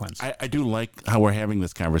consequence. I do like how we're having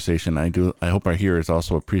this conversation. I hope our hearers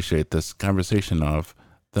also appreciate this conversation of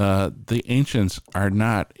the ancients are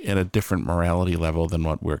not at a different morality level than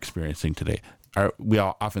what we're experiencing today. We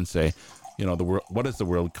all often say, the world, what is the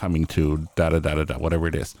world coming to, whatever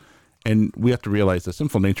it is. And we have to realize the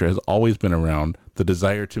sinful nature has always been around. The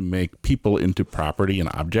desire to make people into property and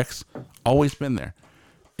objects, always been there.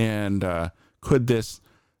 And could this,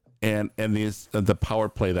 and the power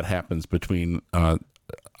play that happens between a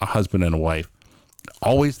husband and a wife,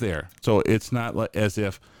 always there. So it's not as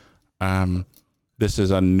if this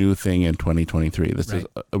is a new thing in 2023. This is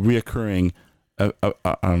a reoccurring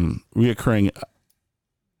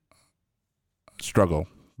struggle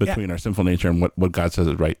between our sinful nature and what God says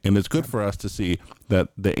is right. And it's good for us to see that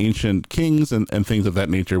the ancient kings and things of that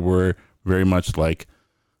nature were very much like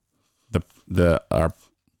our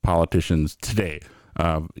politicians today.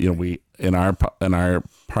 We in our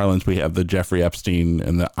parlance, we have the Jeffrey Epstein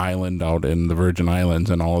and the island out in the Virgin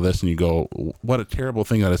Islands and all of this, and you go, what a terrible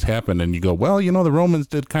thing that has happened. And you go, well, the Romans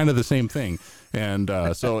did kind of the same thing. And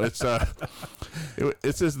so it's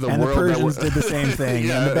just the and world. The Persians did the same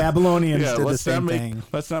thing, and the Babylonians did the same thing.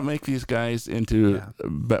 Let's not make these guys into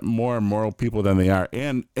more immoral people than they are.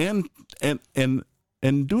 And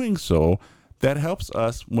doing so, that helps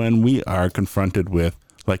us when we are confronted with,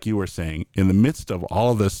 like you were saying, in the midst of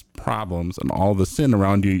all this problems and all the sin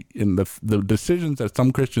around you, in the decisions that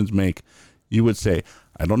some Christians make, you would say,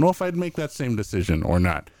 I don't know if I'd make that same decision or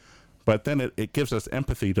not. But then it gives us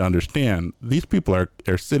empathy to understand these people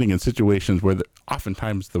are sitting in situations where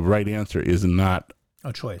oftentimes the right answer is not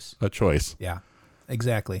a choice. Yeah,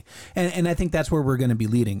 exactly. And I think that's where we're going to be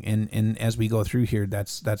leading. And as we go through here,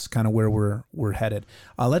 that's kind of where we're headed.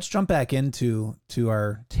 Let's jump back into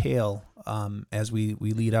our tale as we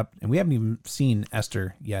lead up, and we haven't even seen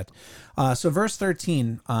Esther yet. So verse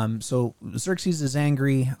 13. So Xerxes is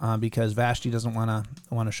angry because Vashti doesn't want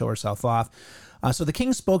to show herself off. So the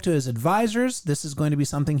king spoke to his advisors. This is going to be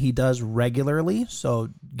something he does regularly, so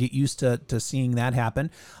get used to seeing that happen,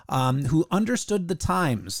 who understood the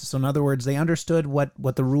times. So in other words, they understood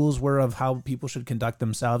what the rules were of how people should conduct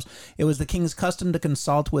themselves. It was the king's custom to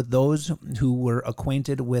consult with those who were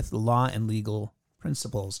acquainted with law and legal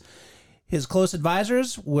principles. His close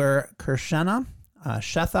advisors were Kershena,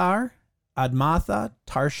 Shethar, Admatha,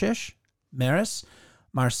 Tarshish, Meres,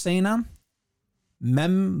 Marsena,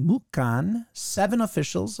 Memucan, 7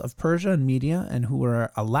 officials of Persia and Media, and who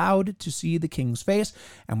were allowed to see the king's face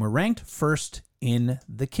and were ranked first in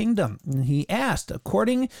the kingdom. And he asked,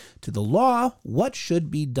 according to the law, what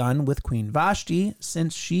should be done with Queen Vashti,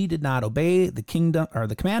 since she did not obey the kingdom or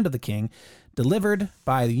the command of the king delivered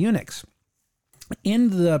by the eunuchs. In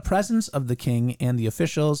the presence of the king and the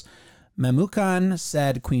officials, Memucan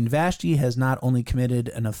said, Queen Vashti has not only committed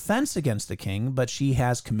an offense against the king, but she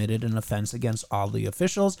has committed an offense against all the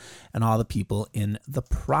officials and all the people in the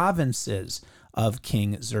provinces of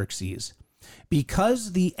King Xerxes.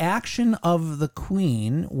 Because the action of the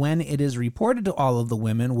queen, when it is reported to all of the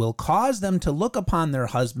women, will cause them to look upon their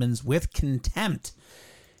husbands with contempt.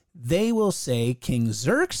 They will say, King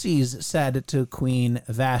Xerxes said to Queen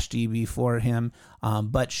Vashti before him,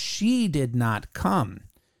 but she did not come.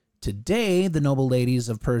 Today, the noble ladies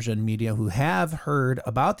of Persia and Media who have heard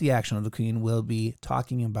about the action of the queen will be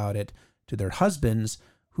talking about it to their husbands,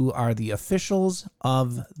 who are the officials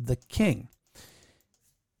of the king.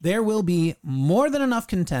 There will be more than enough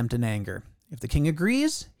contempt and anger. If the king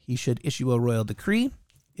agrees, he should issue a royal decree.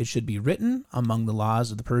 It should be written among the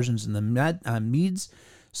laws of the Persians and the Medes,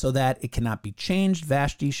 so that it cannot be changed.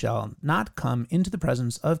 Vashti shall not come into the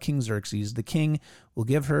presence of King Xerxes. The king will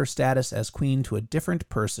give her status as queen to a different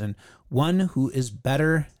person, one who is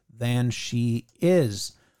better than she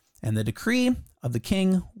is. And the decree of the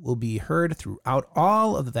king will be heard throughout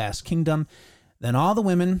all of the vast kingdom. Then all the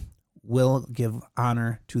women will give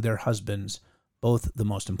honor to their husbands, both the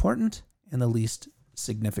most important and the least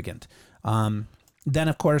significant. Then,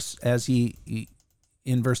 of course, as he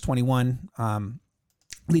in verse 21,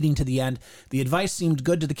 leading to the end, the advice seemed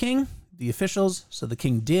good to the king, the officials, so the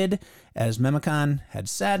king did as Memucan had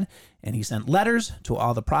said, and he sent letters to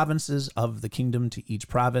all the provinces of the kingdom, to each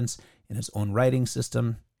province in its own writing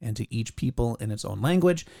system, and to each people in its own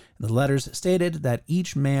language. And the letters stated that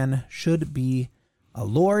each man should be a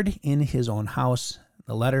lord in his own house.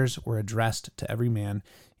 The letters were addressed to every man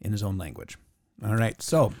in his own language. All right,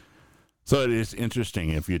 so it is interesting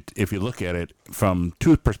if you look at it from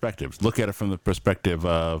 2 perspectives. Look at it from the perspective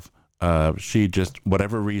of she just,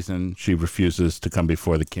 whatever reason, she refuses to come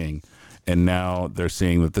before the king, and now they're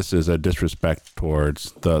seeing that this is a disrespect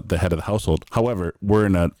towards the head of the household. However, we're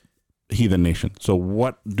in a heathen nation, so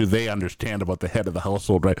what do they understand about the head of the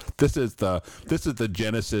household? Right? This is the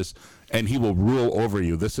Genesis, and he will rule over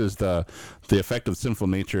you. This is the effect of sinful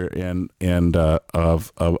nature and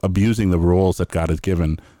of abusing the roles that God has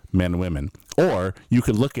given men and women. Or you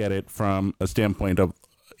could look at it from a standpoint of,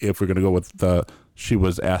 if we're going to go with she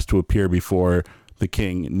was asked to appear before the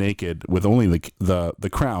king naked with only the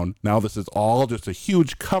crown. Now this is all just a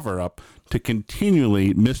huge cover up to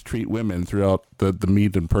continually mistreat women throughout the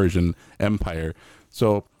Mede and Persian Empire.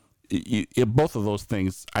 So both of those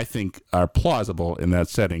things, I think, are plausible in that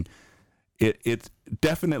setting. It's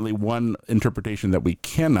definitely one interpretation that we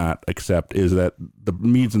cannot accept, is that the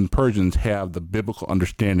Medes and Persians have the biblical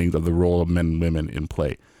understanding of the role of men and women in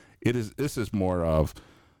play. This is more of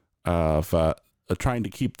trying to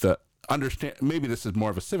keep the understand. Maybe this is more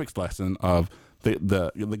of a civics lesson of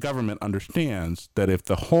the government understands that if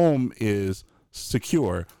the home is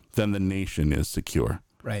secure, then the nation is secure.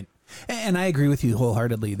 Right. And I agree with you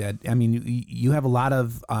wholeheartedly that, I mean, you have a lot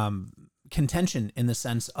of contention in the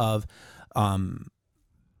sense of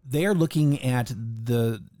they're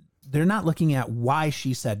not looking at why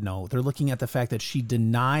she said no. They're looking at the fact that she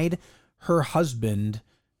denied her husband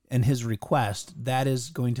and his request. That is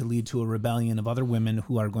going to lead to a rebellion of other women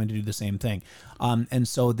who are going to do the same thing. And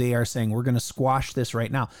so they are saying, we're going to squash this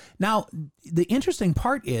right now. Now, the interesting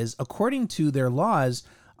part is, according to their laws,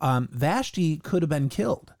 Vashti could have been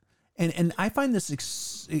killed. And I find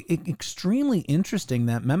this extremely interesting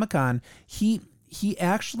that Memucan, he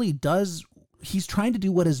actually he's trying to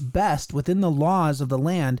do what is best within the laws of the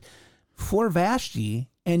land for Vashti,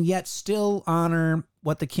 and yet still honor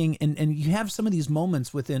what the king, and you have some of these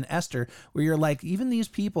moments within Esther where you're like, even these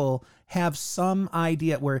people have some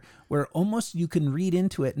idea where almost you can read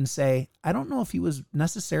into it and say, I don't know if he was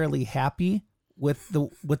necessarily happy with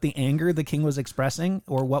the anger the king was expressing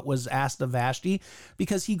or what was asked of Vashti,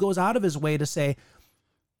 because he goes out of his way to say,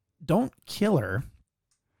 don't kill her,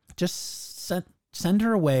 just send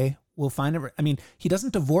her away. We'll find her. I mean, he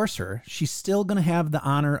doesn't divorce her. She's still going to have the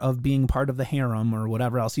honor of being part of the harem or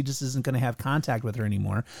whatever else. He just isn't going to have contact with her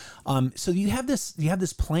anymore. So you have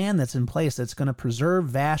this plan that's in place that's going to preserve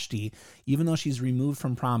Vashti, even though she's removed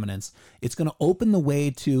from prominence. It's going to open the way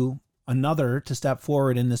to another to step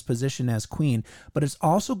forward in this position as queen, but it's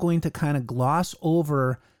also going to kind of gloss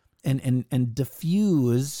over and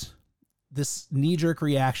diffuse this knee-jerk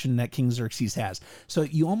reaction that King Xerxes has. So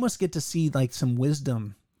you almost get to see like some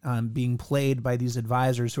wisdom being played by these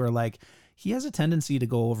advisors who are like, he has a tendency to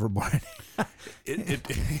go overboard.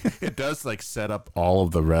 it does like set up all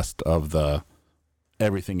of the rest of the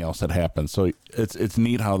everything else that happens. So it's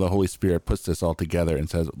neat how the Holy Spirit puts this all together and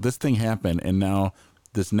says, this thing happened, and now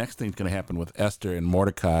this next thing's going to happen with Esther and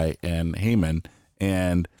Mordecai and Haman,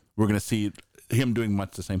 and we're going to see him doing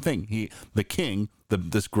much the same thing. The king,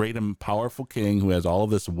 this great and powerful king who has all of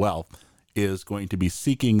this wealth, is going to be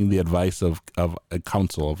seeking the advice of a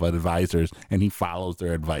council of advisors, and he follows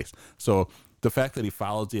their advice. So the fact that he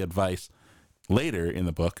follows the advice later in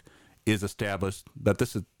the book is established that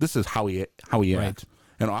this is how he acts.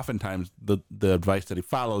 And oftentimes the advice that he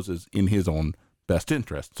follows is in his own best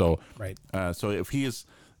interest. So so if he is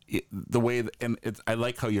the way, and I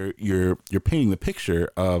like how you're painting the picture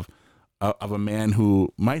of a man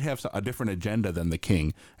who might have a different agenda than the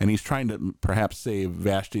king, and he's trying to perhaps save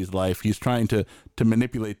Vashti's life. He's trying to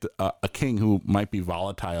manipulate a king who might be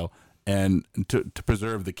volatile and to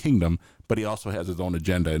preserve the kingdom, but he also has his own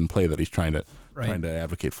agenda in play that he's trying to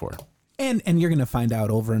advocate for. And you're going to find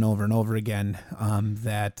out over and over and over again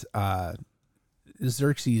that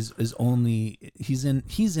Xerxes is only he's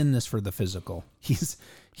in this for the physical.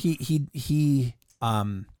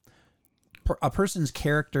 A person's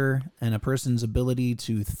character and a person's ability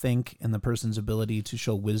to think and the person's ability to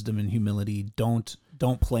show wisdom and humility don't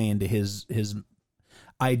play into his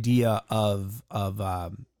idea of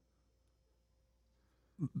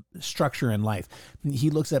structure in life.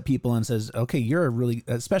 He looks at people and says, okay, you're a really,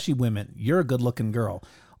 especially women, you're a good looking girl,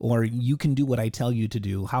 or you can do what I tell you to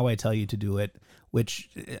do, how I tell you to do it, which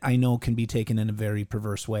I know can be taken in a very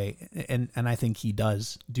perverse way. And I think he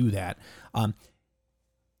does do that. And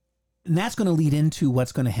that's going to lead into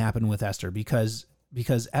what's going to happen with Esther, because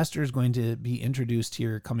Esther is going to be introduced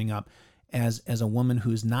here coming up as a woman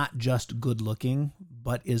who's not just good looking,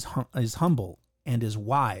 but is humble and is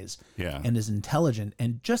wise and is intelligent,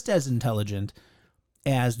 and just as intelligent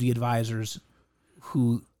as the advisors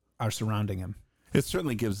who are surrounding him. It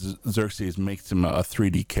certainly makes him a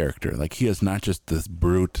 3D character. Like, he is not just this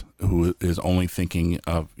brute who is only thinking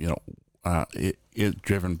of, it is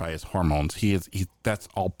driven by his hormones. That's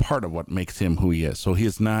all part of what makes him who he is. So he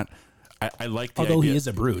is not. I like the Although idea. He is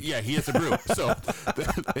a brute. Yeah, he is a brute. So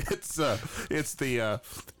it's the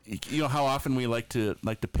how often we like to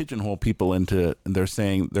pigeonhole people into, they're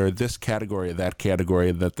saying they're this category, that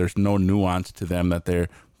category, that there's no nuance to them, that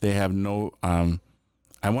they have no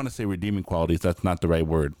I want to say redeeming qualities. That's not the right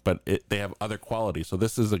word, but they have other qualities. So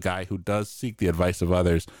this is a guy who does seek the advice of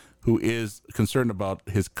others, who is concerned about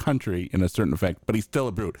his country in a certain effect, but he's still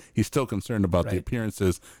a brute. He's still concerned about the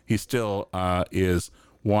appearances. He still is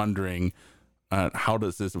wondering, how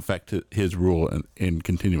does this affect his rule in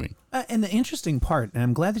continuing? And the interesting part, and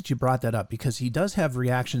I'm glad that you brought that up, because he does have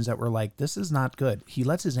reactions that were like, this is not good. He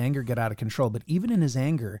lets his anger get out of control, but even in his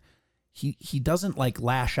anger, he doesn't like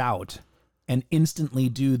lash out and instantly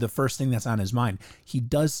do the first thing that's on his mind. He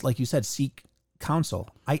does, like you said, seek counsel.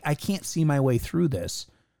 I can't see my way through this.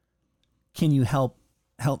 Can you help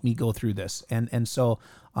me go through this? And so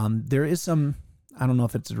there is some, I don't know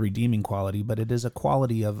if it's a redeeming quality, but it is a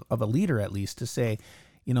quality of a leader, at least, to say,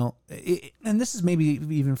 and this is maybe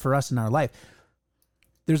even for us in our life,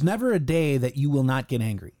 there's never a day that you will not get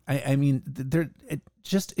angry. I mean,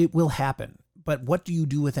 it will happen. But what do you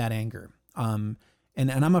do with that anger? And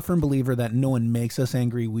I'm a firm believer that no one makes us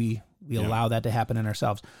angry. We allow that to happen in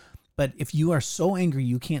ourselves. But if you are so angry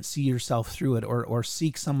you can't see yourself through it, or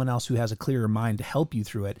seek someone else who has a clearer mind to help you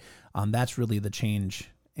through it, that's really the change.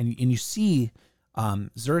 And you see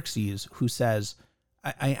Xerxes, who says,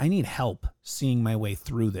 I need help seeing my way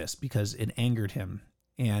through this because it angered him.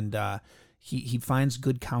 And he finds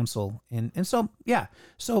good counsel. And so,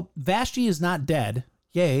 so Vashti is not dead.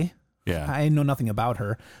 Yay. Yeah. I know nothing about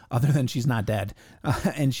her other than she's not dead.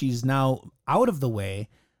 And she's now out of the way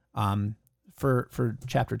for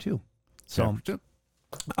chapter 2. So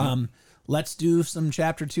let's do some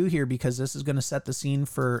chapter 2 here, because this is going to set the scene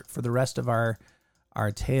for the rest of our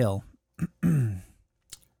tale.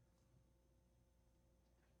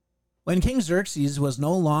 When King Xerxes was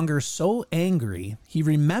no longer so angry, he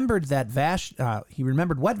remembered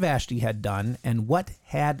what Vashti had done and what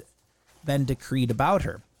had been decreed about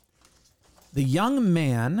her. The young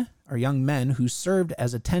men who served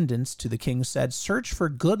as attendants to the king said, "Search for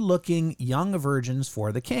good-looking young virgins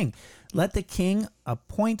for the king. Let the king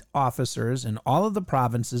appoint officers in all of the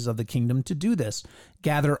provinces of the kingdom to do this.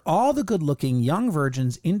 Gather all the good-looking young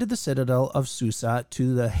virgins into the citadel of Susa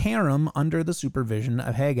to the harem under the supervision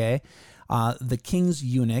of Haggai. the king's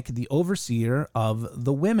eunuch, the overseer of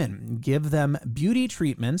the women. Give them beauty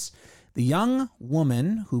treatments. The young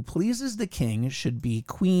woman who pleases the king should be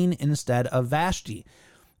queen instead of Vashti.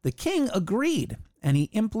 The king agreed, and he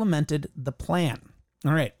implemented the plan.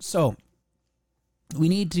 All right, so we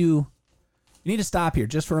need to stop here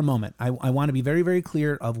just for a moment. I want to be very, very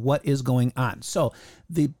clear of what is going on. So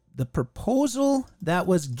the proposal that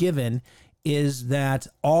was given is that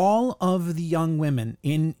all of the young women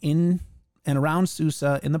in and around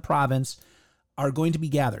Susa in the province are going to be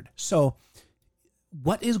gathered. So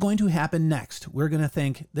what is going to happen next? We're going to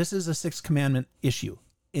think this is a sixth commandment issue.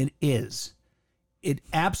 It is. It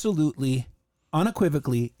absolutely,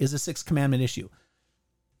 unequivocally is a sixth commandment issue.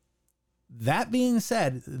 That being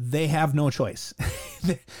said, they have no choice.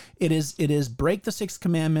 It is break the sixth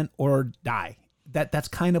commandment or die. That's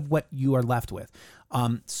kind of what you are left with.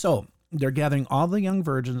 So they're gathering all the young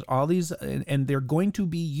virgins, all these, and they're going to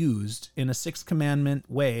be used in a sixth commandment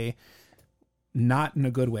way, not in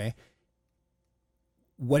a good way.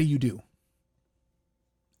 What do you do?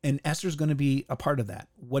 And Esther's going to be a part of that.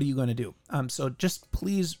 What are you going to do? So just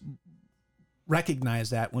please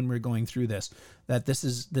recognize that when we're going through this, that this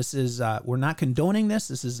is we're not condoning this.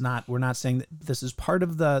 We're not saying that this is part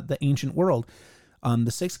of the ancient world.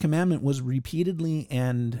 The sixth commandment was repeatedly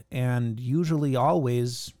and usually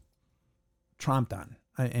always tromped on.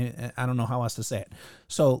 I don't know how else to say it.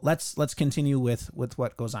 So let's continue with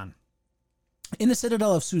what goes on. In the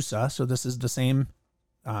citadel of Susa, so this is the same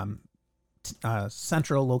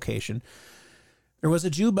central location, there was a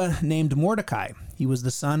Jew named Mordecai. He was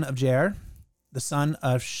the son of Jair, the son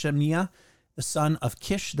of Shemiah, the son of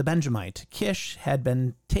Kish the Benjamite. Kish had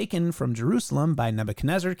been taken from Jerusalem by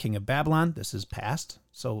Nebuchadnezzar, king of Babylon. This is past,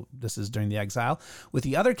 so this is during the exile, with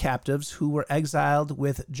the other captives who were exiled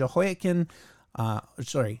with Jeconiah,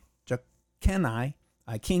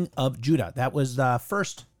 king of Judah. That was the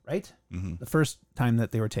first, right? Mm-hmm. The first time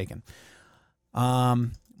that they were taken.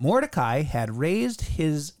 Mordecai had raised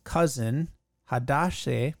his cousin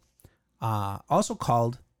Hadassah, also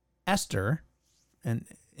called Esther, and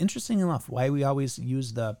interesting enough, why we always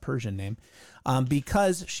use the Persian name,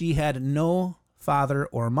 because she had no father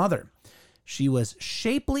or mother. She was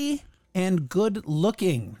shapely and good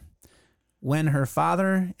looking. When her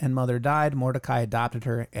father and mother died, Mordecai adopted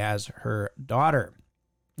her as her daughter,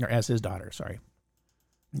 or as his daughter, sorry.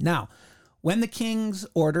 Now, when the king's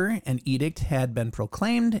order and edict had been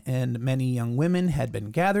proclaimed and many young women had been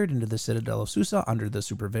gathered into the citadel of Susa under the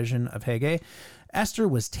supervision of Haggai, Esther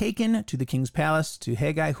was taken to the king's palace to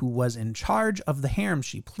Haggai, who was in charge of the harem.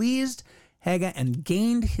 She pleased Haggai and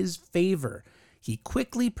gained his favor. He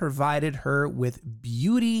quickly provided her with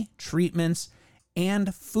beauty treatments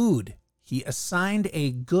and food. He assigned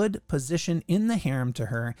a good position in the harem to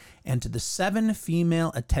her and to the 7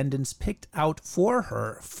 female attendants picked out for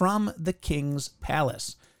her from the king's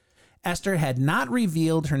palace. Esther had not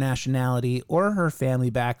revealed her nationality or her family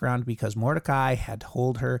background because Mordecai had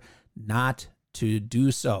told her not to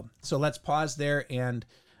do so. So let's pause there and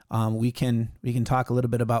we can talk a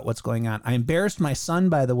little bit about what's going on. I embarrassed my son,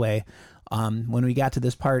 by the way, when we got to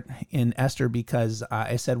this part in Esther, because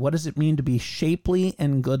I said, what does it mean to be shapely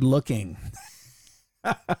and good looking?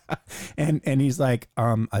 and he's like,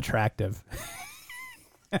 attractive.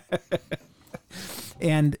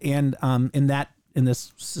 and in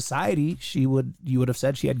this society, you would have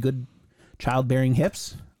said she had good childbearing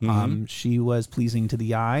hips. Mm-hmm. She was pleasing to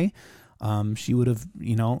the eye. She would have,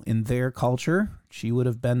 in their culture, she would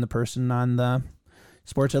have been the person on the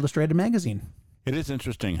Sports Illustrated magazine. It is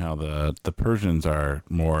interesting how the Persians are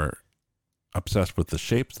more obsessed with the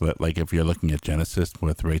shapes. That, like, if you're looking at Genesis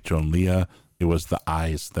with Rachel and Leah, it was the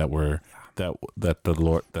eyes that were that the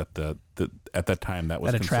Lord at that time that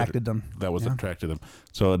was attracted them. That was attracted them.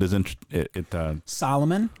 So it is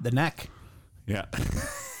Solomon, the neck. Yeah,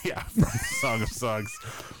 yeah. From Song of Songs.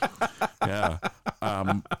 Yeah.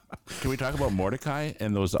 Can we talk about Mordecai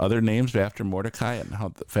and those other names after Mordecai and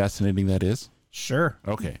how fascinating that is? Sure.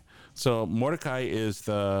 Okay. So Mordecai is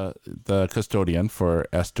the custodian for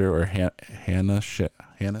Esther or Hannah.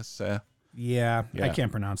 Yeah, I can't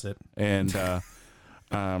pronounce it. And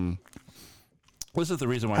this is the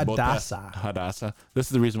reason why Hadassah. This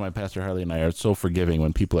is the reason why Pastor Harley and I are so forgiving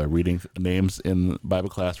when people are reading names in Bible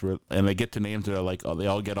class and they get to names that are like, they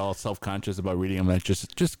all get all self-conscious about reading them. Like,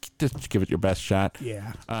 just give it your best shot.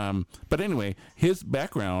 Yeah. But anyway, his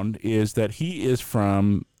background is that he is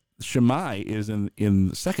from. Shimei is in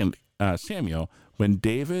 2 Samuel when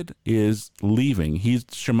David is leaving.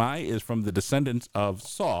 Shimei is from the descendants of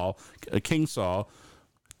Saul, King Saul.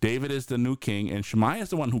 David is the new king, and Shimei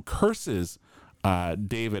is the one who curses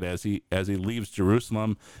David as he leaves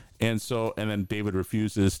Jerusalem, and then David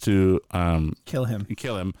refuses to Kill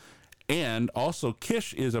him. And also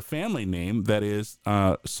Kish is a family name that is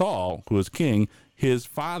Saul, who was king. His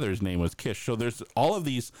father's name was Kish. So there's all of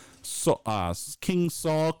these King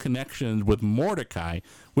Saul connections with Mordecai,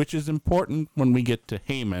 which is important when we get to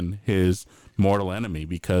Haman, his mortal enemy,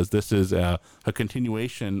 because this is a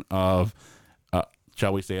continuation of,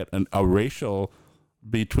 shall we say it, a racial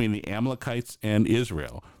between the Amalekites and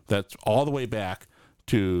Israel. That's all the way back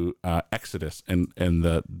to Exodus and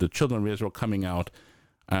the children of Israel coming out.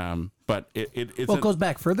 But it goes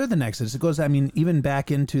back further than Exodus. It goes, even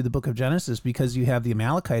back into the book of Genesis, because you have the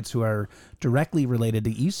Amalekites who are directly related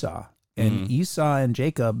to Esau. And Esau and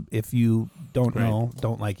Jacob, if you don't know,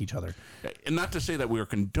 don't like each other. And not to say that we are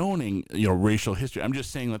condoning, racial history. I'm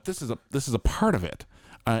just saying that this is a part of it.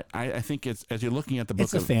 I think it's, as you're looking at the book,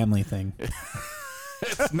 it's a family thing.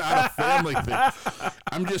 It's not a family thing.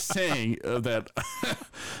 I'm just saying that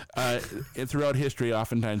throughout history,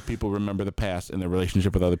 oftentimes people remember the past and their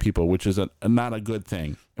relationship with other people, which is not a good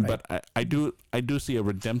thing. Right. But I do see a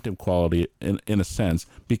redemptive quality in a sense,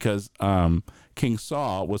 because King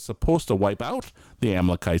Saul was supposed to wipe out the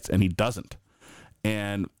Amalekites, and he doesn't,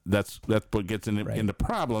 and that's what gets into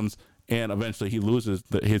problems, and eventually he loses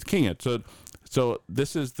his kingdom. So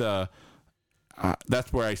this is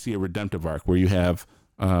that's where I see a redemptive arc, where you have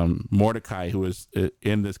Mordecai, who is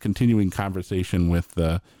in this continuing conversation with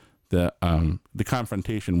the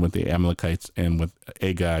confrontation with the Amalekites and with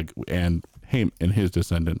Agag and his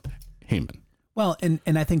descendant Haman. Well, and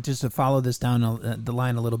I think just to follow this down the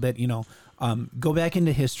line a little bit, go back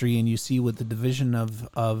into history and you see with the division of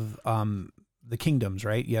the kingdoms,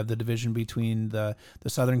 right? You have the division between the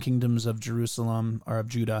southern kingdoms of Jerusalem or of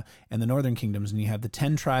Judah and the northern kingdoms, and you have the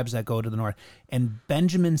 10 tribes that go to the north, and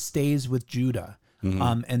Benjamin stays with Judah.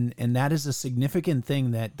 And that is a significant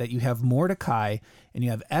thing, that you have Mordecai and you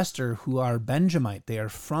have Esther, who are Benjamite. They are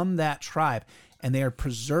from that tribe, and they are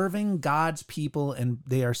preserving God's people, and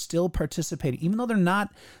they are still participating, even though they're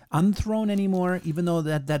not on the throne anymore, even though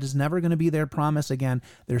that is never going to be their promise again.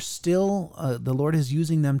 They're still, the Lord is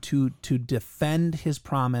using them to defend his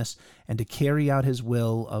promise and to carry out his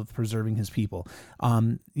will of preserving his people.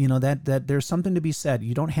 That there's something to be said.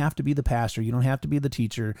 You don't have to be the pastor. You don't have to be the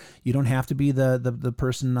teacher. You don't have to be the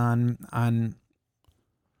person on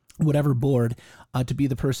whatever board to be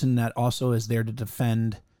the person that also is there to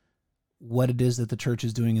defend what it is that the church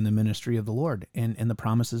is doing in the ministry of the Lord and the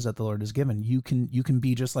promises that the Lord has given. You can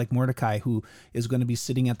be just like Mordecai, who is going to be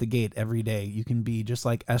sitting at the gate every day. You can be just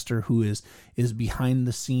like Esther, who is behind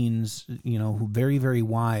the scenes, who very, very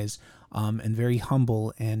wise and very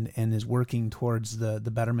humble and is working towards the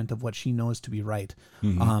betterment of what she knows to be right.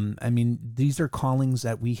 These are callings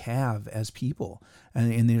that we have as people,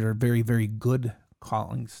 and they are very, very good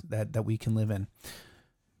callings that we can live in.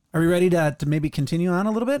 Are we ready to maybe continue on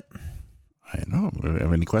a little bit? I know.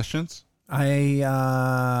 Have any questions?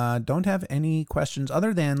 I don't have any questions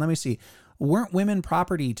other than, let me see. Weren't women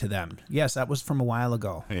property to them? Yes, that was from a while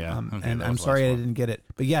ago. Yeah. And I'm sorry I didn't get it.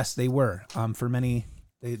 But yes, they were. For many,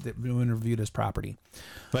 women were viewed as property.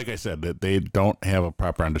 Like I said, that they don't have a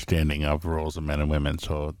proper understanding of roles of men and women,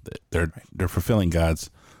 so they're fulfilling God's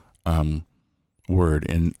word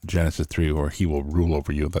in Genesis 3, where he will rule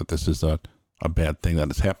over you, that this is a bad thing that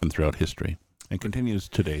has happened throughout history and continues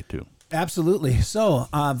today too. Absolutely. So,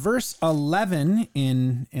 verse 11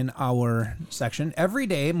 in our section: every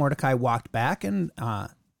day Mordecai walked back and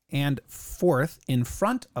forth in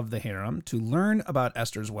front of the harem to learn about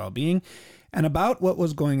Esther's well-being and about what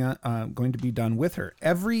was going to be done with her.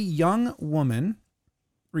 Every young woman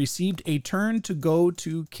received a turn to go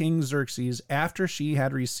to King Xerxes after she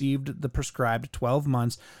had received the prescribed 12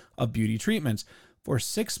 months of beauty treatments. For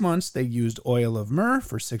 6 months, they used oil of myrrh.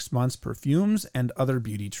 For 6 months, perfumes and other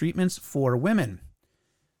beauty treatments for women.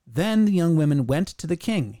 Then the young women went to the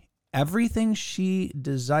king. Everything she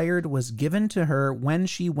desired was given to her when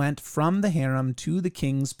she went from the harem to the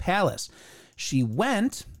king's palace. She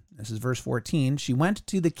went, this is verse 14, she went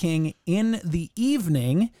to the king in the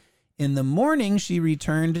evening. In the morning, she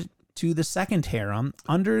returned to the second harem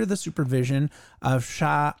under the supervision of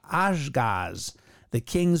Shah-Ashgaz, the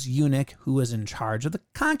king's eunuch who was in charge of the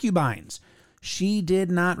concubines. She did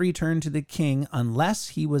not return to the king unless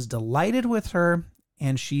he was delighted with her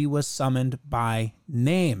and she was summoned by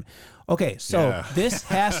name. Okay, so this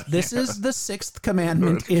is the sixth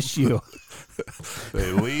commandment issue.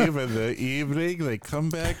 They leave in the evening, they come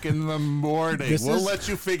back in the morning. We'll let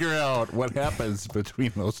you figure out what happens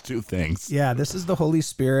between those two things. Yeah, this is the Holy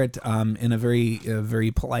Spirit in a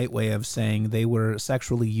very polite way of saying they were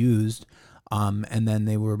sexually used And then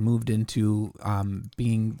they were moved into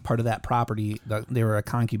being part of that property. They were a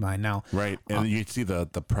concubine now. Right. And you see the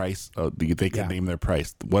price. They could name their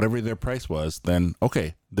price. Whatever their price was, then,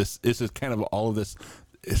 okay, this is kind of all of this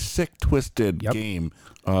sick, twisted game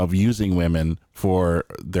of using women for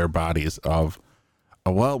their bodies of,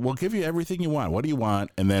 well, we'll give you everything you want. What do you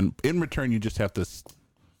want? And then in return, you just have to...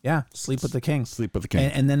 sleep with the king. Sleep with the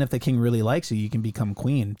king. And then if the king really likes you, you can become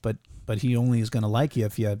queen. But he only is going to like you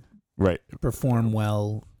if you perform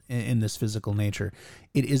well in this physical nature.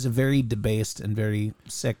 It is a very debased and very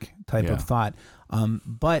sick type of thought.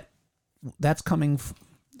 But that's coming.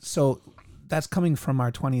 That's coming from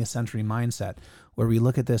our 20th century mindset, where we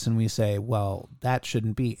look at this and we say, well, that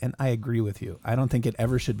shouldn't be. And I agree with you. I don't think it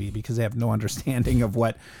ever should be, because they have no understanding of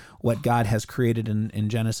what God has created in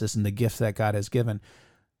Genesis and the gift that God has given.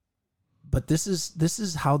 But this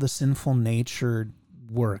is how the sinful nature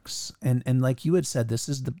works. And like you had said, this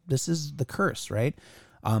is the curse, right?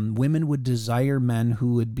 Women would desire men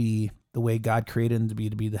who would be the way God created them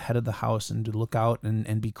to be the head of the house and to look out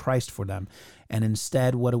and be Christ for them. And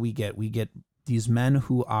instead, what do we get? We get these men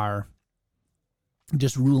who are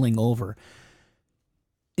just ruling over.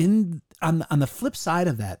 On the flip side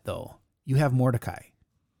of that, though, you have Mordecai.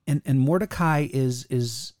 And Mordecai is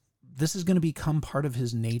this is going to become part of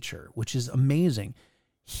his nature, which is amazing.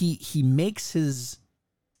 He makes his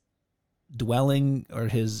dwelling or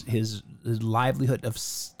his livelihood of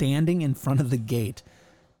standing in front of the gate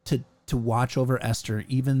to watch over Esther,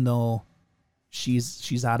 even though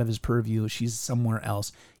she's out of his purview, she's somewhere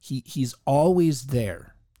else. He's always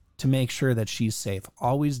there to make sure that she's safe,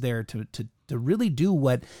 always there to really do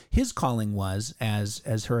what his calling was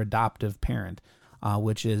as her adoptive parent,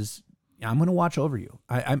 which is, I'm going to watch over you.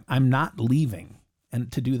 I'm not leaving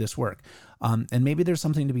and to do this work. And maybe there's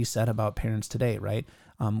something to be said about parents today, right?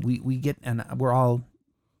 We get, and we're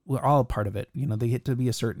all part of it. You know, they get to be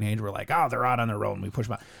a certain age. We're like, oh, they're out on their own. We push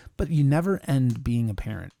them out. But you never end being a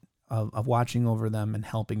parent of watching over them and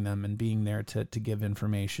helping them and being there to give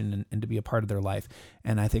information and to be a part of their life.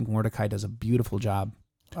 And I think Mordecai does a beautiful job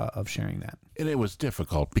of sharing that. And it was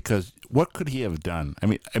difficult because what could he have done? I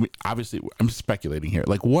mean, obviously, I'm speculating here.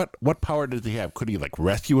 Like, what power does he have? Could he like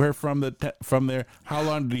rescue her from there? How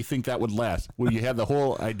long do you think that would last? Well, you had the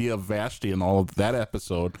whole idea of Vashti and all of that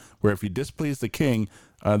episode, where if you displease the king,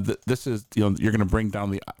 this is, you're going to bring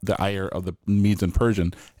down the ire of the Medes and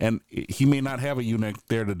Persian, and he may not have a eunuch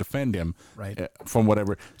there to defend him, right, from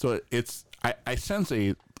whatever. So I sense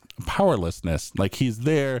a powerlessness. Like, he's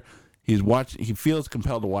there. He's watching. He feels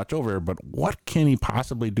compelled to watch over her, but what can he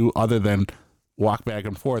possibly do other than walk back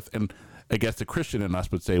and forth? And I guess the Christian in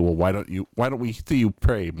us would say, well, why don't we see you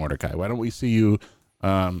pray, Mordecai? Why don't we see you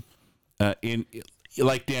in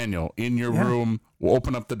like Daniel in your room,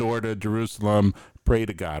 open up the door to Jerusalem, pray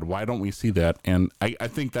to God? Why don't we see that? And I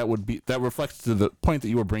think that reflects to the point that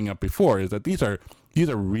you were bringing up before, is that these are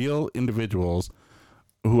real individuals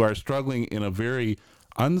who are struggling in a very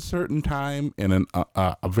uncertain time and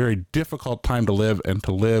a very difficult time to live, and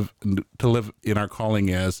to live in our calling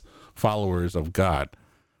as followers of God.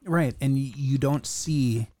 Right. And you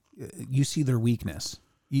see their weakness.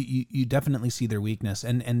 You definitely see their weakness.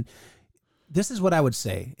 And this is what I would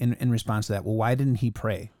say in response to that. Well, why didn't he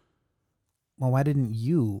pray? Well, why didn't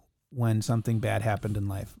you when something bad happened in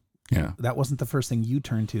life? Yeah. That wasn't the first thing you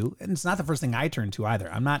turned to, and it's not the first thing I turned to either.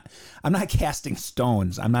 I'm not casting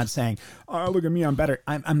stones. I'm not saying, oh, look at me, I'm better.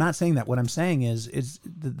 I'm not saying that. What I'm saying is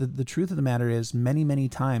the truth of the matter is, many, many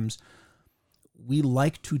times we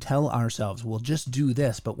like to tell ourselves, we'll just do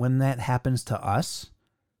this. But when that happens to us,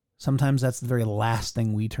 sometimes that's the very last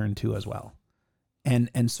thing we turn to as well.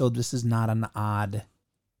 And so this is not an odd.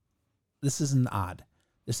 This isn't odd.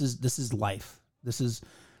 This is life. This is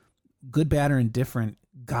good, bad, or indifferent.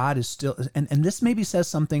 God is still, and this maybe says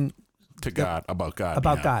something about God,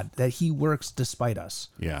 God, that he works despite us.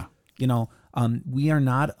 Yeah. We are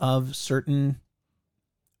not of certain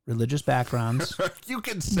religious backgrounds. You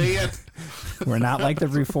can say it. We're not like the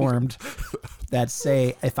Reformed that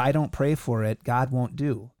say, if I don't pray for it, God won't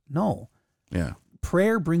do. No. Yeah.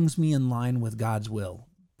 Prayer brings me in line with God's will.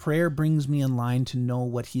 Prayer brings me in line to know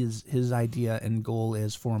what his idea and goal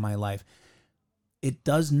is for my life. It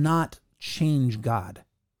does not change God.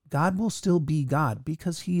 God will still be God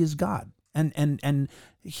because he is God. And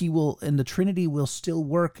he will, and the Trinity will still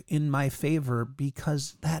work in my favor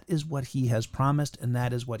because that is what he has promised, and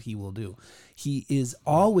that is what he will do. He is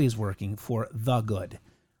always working for the good.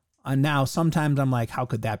 And now sometimes I'm like, how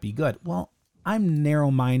could that be good? Well, I'm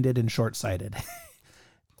narrow-minded and short-sighted.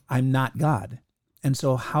 I'm not God. And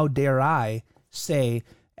so how dare I say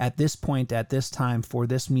at this point, at this time, for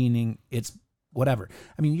this meaning, it's whatever.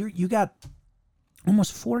 I mean, you got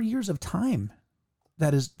almost 4 years of time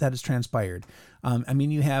that is transpired. I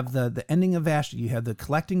mean, you have the ending of Vashti, you have the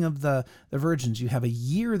collecting of the virgins, you have a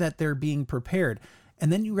year that they're being prepared,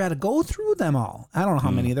 and then you got to go through them all. I don't know how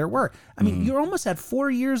many there were. I mean, you're almost at 4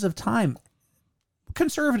 years of time,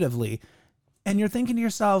 conservatively, and you're thinking to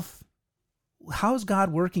yourself, how's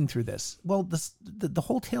God working through this? Well, the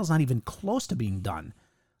whole tale's not even close to being done,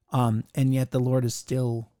 and yet the Lord is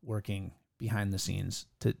still working behind the scenes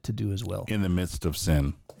to do his will. In the midst of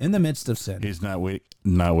sin. In the midst of sin. He's not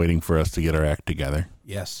waiting for us to get our act together.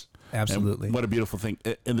 Yes, absolutely. And what a beautiful thing.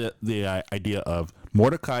 And the idea of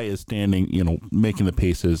Mordecai is standing, making the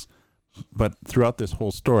paces, but throughout this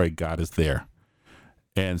whole story, God is there.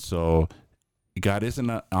 And so God isn't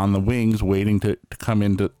on the wings waiting to come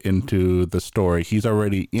into the story. He's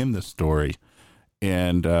already in the story.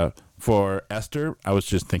 And for Esther, I was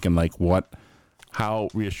just thinking how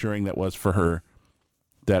reassuring that was for her,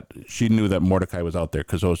 that she knew that Mordecai was out there,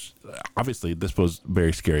 because obviously this was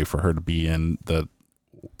very scary for her to be in the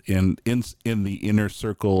inner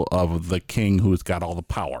circle of the king who's got all the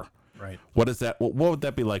power. Right. What would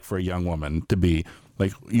that be like for a young woman to be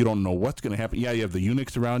like? You don't know what's going to happen. Yeah, you have the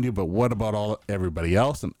eunuchs around you, but what about everybody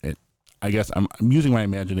else? And I guess I'm using my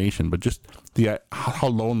imagination, but just how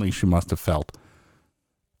lonely she must have felt,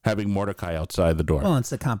 having Mordecai outside the door. Well, it's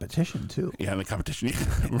the competition too. Yeah, the competition.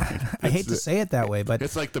 Right. I hate to say it that way, but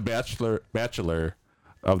it's like the bachelor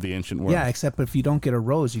of the ancient world. Yeah, except if you don't get a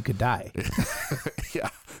rose, you could die. Yeah,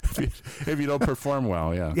 if you don't perform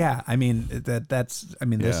well. Yeah. Yeah, I mean this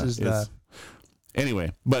is the.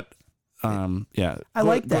 Anyway, but yeah, I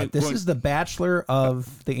like that. This is the Bachelor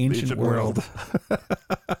of the ancient world.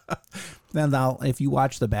 Now, if you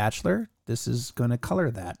watch The Bachelor, this is going to color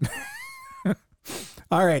that.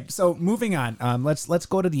 All right, so moving on. Let's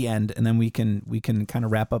go to the end, and then we can kind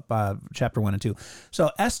of wrap up chapter 1 and 2.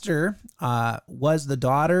 So Esther was the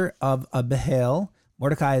daughter of Abihail,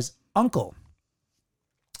 Mordecai's uncle.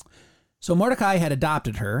 So Mordecai had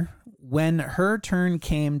adopted her. When her turn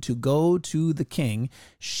came to go to the king,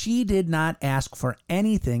 she did not ask for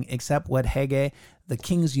anything except what Haggai, the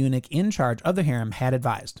king's eunuch in charge of the harem, had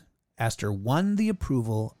advised. Esther won the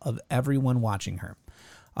approval of everyone watching her.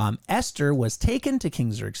 Esther was taken to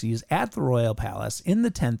King Xerxes at the royal palace in the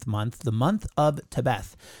 10th month, the month of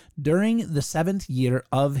Tebeth, during the 7th year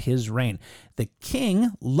of his reign. The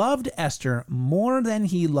king loved Esther more than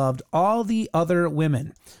he loved all the other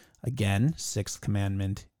women. Again, 6th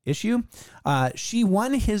commandment issue. She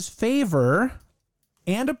won his favor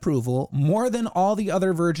and approval more than all the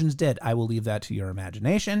other virgins did. I will leave that to your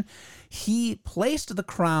imagination. He placed the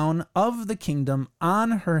crown of the kingdom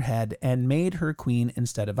on her head and made her queen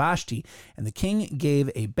instead of Vashti. And the king gave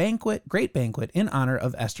a great banquet in honor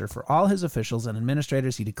of Esther for all his officials and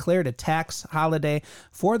administrators. He declared a tax holiday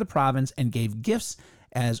for the province and gave gifts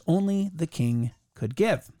as only the king could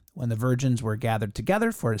give. When the virgins were gathered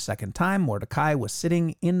together for a second time, Mordecai was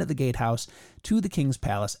sitting in the gatehouse to the king's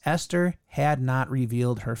palace. Esther had not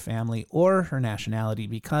revealed her family or her nationality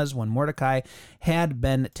because when Mordecai had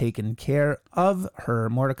been taken care of her,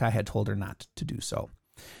 Mordecai had told her not to do so.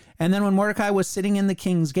 And then when Mordecai was sitting in the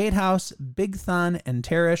king's gatehouse, Bigthan and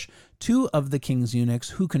Teresh, two of the king's eunuchs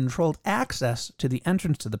who controlled access to the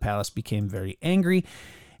entrance to the palace, became very angry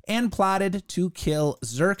and plotted to kill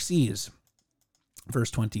Xerxes.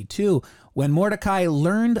 Verse 22, when Mordecai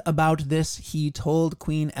learned about this, he told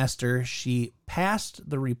Queen Esther. She passed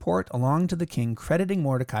the report along to the king, crediting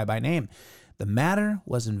Mordecai by name. The matter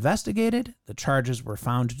was investigated, the charges were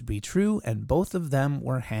found to be true, and both of them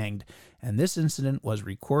were hanged. And this incident was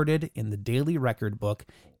recorded in the daily record book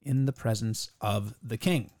in the presence of the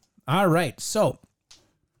king. All right, so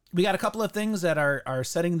we got a couple of things that are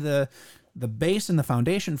setting the base and the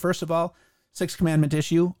foundation. First of all, 6th commandment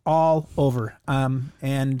issue all over.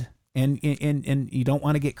 And you don't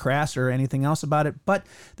want to get crass or anything else about it. But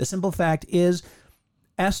the simple fact is,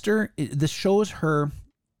 Esther, this shows her,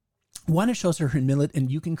 one, it shows her humility,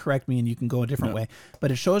 and you can correct me and you can go a different way,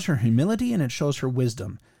 but it shows her humility and it shows her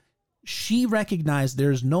wisdom. She recognized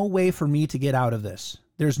there's no way for me to get out of this.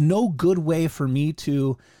 There's no good way for me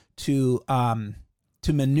to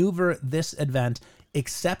maneuver this event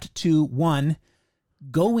except to, one,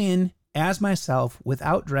 go in as myself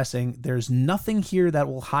without dressing. There's nothing here that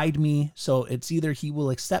will hide me. So it's either he will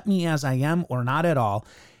accept me as I am or not at all.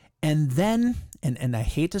 And then, and I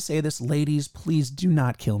hate to say this, ladies, please do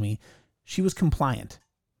not kill me. She was compliant.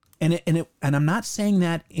 And I'm not saying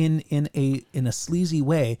that in a sleazy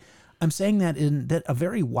way. I'm saying that in a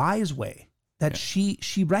very wise way, that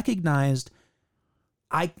she recognized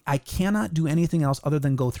I cannot do anything else other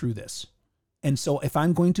than go through this. And so if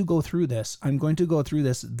I'm going to go through this, I'm going to go through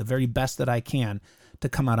this the very best that I can to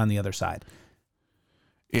come out on the other side.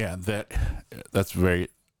 Yeah, that's very.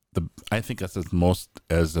 I think that's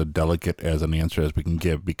as delicate as an answer as we can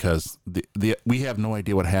give, because we have no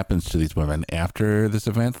idea what happens to these women after this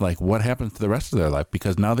event. Like, what happens to the rest of their life,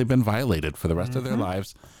 because now they've been violated for the rest of their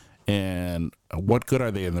lives, and what good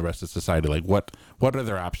are they in the rest of society? Like, what are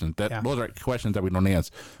their options? Those are questions that we don't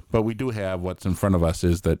answer. But we do have what's in front of us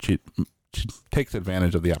is that she takes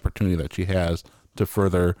advantage of the opportunity that she has to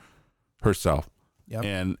further herself.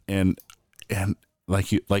 Yep. And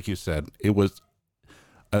like you said, it was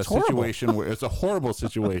a situation where it's a horrible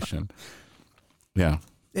situation. Yeah.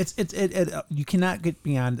 It's you cannot get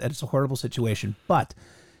beyond that. It's a horrible situation, but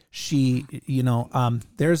she,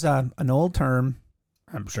 there's an old term.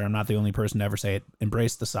 I'm sure I'm not the only person to ever say it.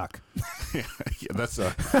 Embrace the suck. Yeah, that's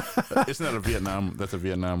isn't that a Vietnam? That's a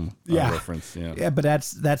Vietnam reference. Yeah. Yeah, but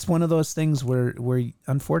that's one of those things where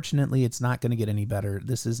unfortunately it's not going to get any better.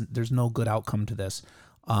 There's no good outcome to this.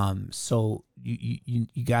 So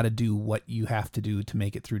you got to do what you have to do to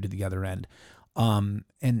make it through to the other end.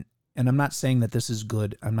 And I'm not saying that this is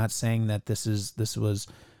good. I'm not saying that this was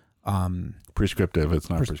prescriptive. It's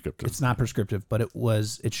not prescriptive. It's not prescriptive, but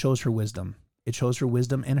it shows her wisdom. It shows her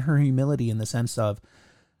wisdom and her humility in the sense of,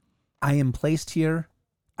 I am placed here.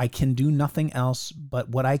 I can do nothing else, but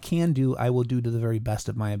what I can do, I will do to the very best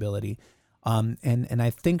of my ability. And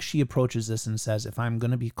I think she approaches this and says, if I'm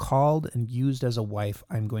going to be called and used as a wife,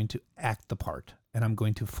 I'm going to act the part and I'm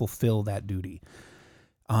going to fulfill that duty.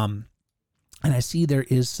 And I see there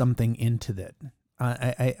is something into that.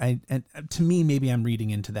 And to me, maybe I'm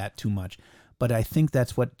reading into that too much, but I think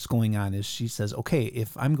that's what's going on. Is she says, okay,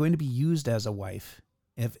 if I'm going to be used as a wife,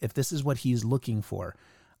 if this is what he's looking for,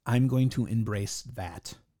 I'm going to embrace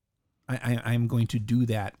that. I'm going to do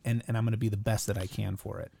that, and I'm going to be the best that I can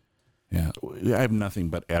for it. Yeah, I have nothing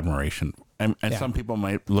but admiration. And some people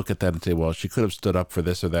might look at that and say, well, she could have stood up for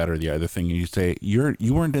this or that or the other thing. And you say, you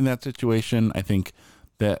weren't in that situation. I think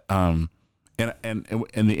that, and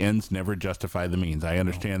the ends never justify the means. I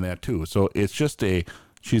understand that too. So it's just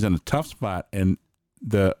she's in a tough spot, and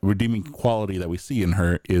the redeeming quality that we see in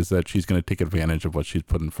her is that she's going to take advantage of what's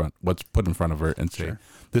put in front of her and say,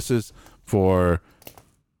 this is for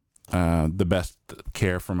the best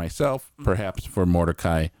care for myself, perhaps for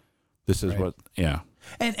Mordecai. This is what,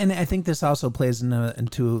 And I think this also plays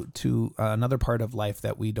into another part of life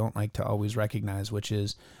that we don't like to always recognize, which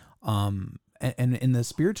is, and in the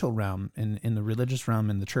spiritual realm, in the religious realm,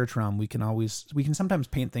 in the church realm, we can sometimes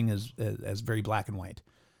paint things as very black and white.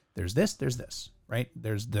 There's this, right?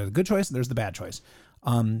 There's the good choice, there's the bad choice.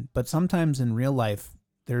 But sometimes in real life,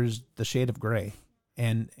 there's the shade of gray,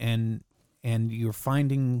 and you're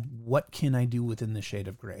finding, what can I do within the shade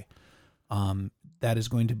of gray? That is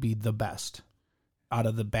going to be the best out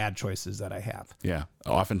of the bad choices that I have. Yeah.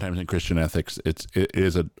 Oftentimes in Christian ethics,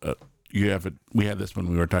 we had this when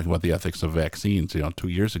we were talking about the ethics of vaccines, 2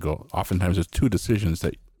 years ago. Oftentimes there's two decisions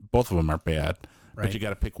that both of them are bad, but you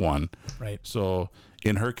got to pick one. Right. So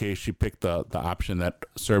in her case, she picked the option that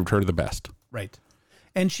served her the best. Right.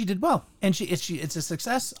 And she did well, and it's a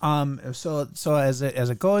success. So as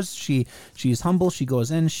it goes, she's humble. She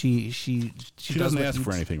goes in. She doesn't ask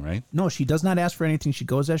for anything, right? No, she does not ask for anything. She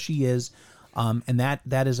goes as she is, and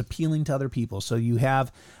that is appealing to other people. So you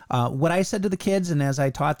have what I said to the kids, and as I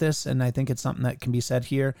taught this, and I think it's something that can be said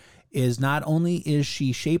here, is not only is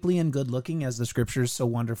she shapely and good looking, as the scriptures so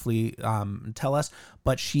wonderfully tell us,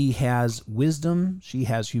 but she has wisdom, she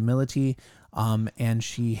has humility, and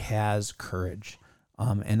she has courage.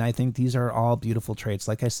 And I think these are all beautiful traits.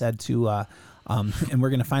 Like I said, and we're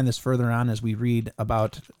going to find this further on as we read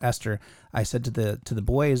about Esther. I said to the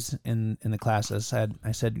boys in the class, I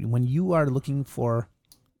said, when you are looking for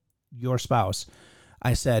your spouse,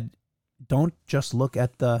 I said, don't just look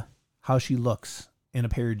at how she looks in a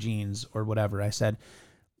pair of jeans or whatever. I said,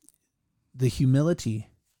 the humility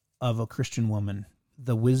of a Christian woman,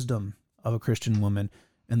 the wisdom of a Christian woman,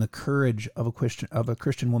 and the courage of a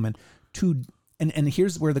Christian woman to. And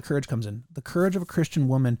here's where the courage comes in. The courage of a Christian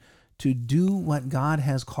woman to do what God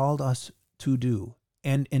has called us to do.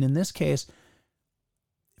 And in this case,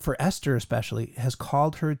 for Esther especially, has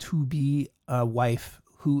called her to be a wife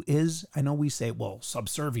who is, I know we say, well,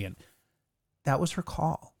 subservient. That was her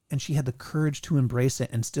call. And she had the courage to embrace it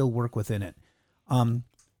and still work within it.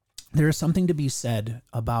 There is something to be said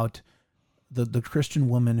about the Christian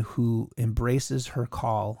woman who embraces her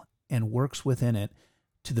call and works within it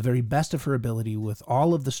to the very best of her ability with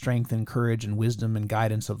all of the strength and courage and wisdom and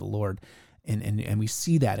guidance of the Lord. And we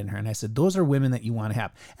see that in her. And I said, those are women that you want to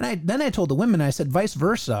have. And then I told the women, I said, vice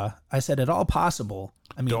versa. I said, at all possible,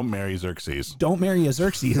 I mean, don't marry Xerxes. Don't marry a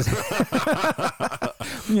Xerxes.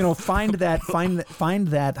 Find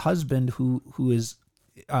that husband who is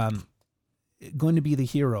going to be the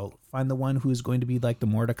hero. Find the one who's going to be like the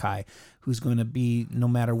Mordecai, who's going to be, no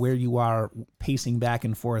matter where you are, pacing back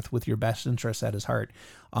and forth with your best interests at his heart.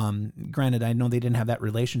 Granted, I know they didn't have that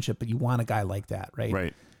relationship, but you want a guy like that, right?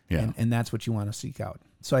 Right. Yeah. And that's what you want to seek out.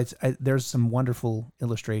 So there's some wonderful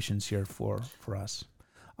illustrations here for us.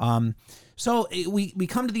 So we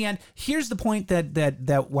come to the end. Here's the point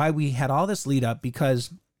that why we had all this lead up,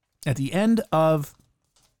 because at the end of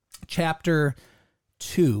chapter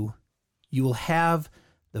 2, you will have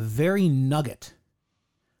the very nugget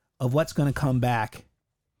of what's going to come back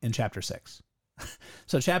in chapter 6.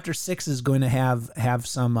 So chapter 6 is going to have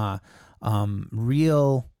some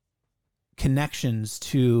real connections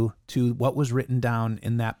to what was written down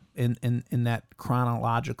in that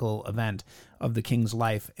chronological event of the king's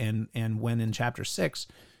life, and when in chapter 6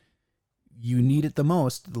 you need it the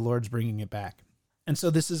most, the Lord's bringing it back. And so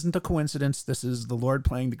this isn't a coincidence. This is the Lord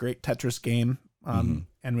playing the great Tetris game.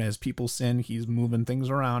 And as people sin, he's moving things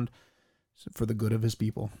around for the good of his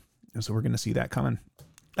people. And so we're going to see that coming.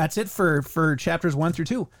 That's it for chapters 1 through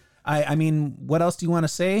 2. I mean, what else do you want to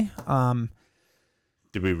say?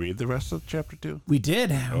 Did we read the rest of chapter 2? We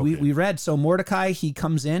did. Okay. We read. So Mordecai, he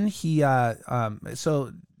comes in.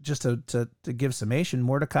 So just to give summation,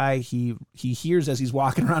 Mordecai, he hears as he's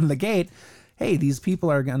walking around the gate, hey, these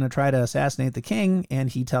people are going to try to assassinate the king.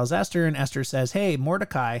 And he tells Esther, and Esther says, hey,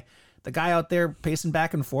 Mordecai, the guy out there pacing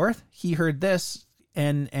back and forth, he heard this,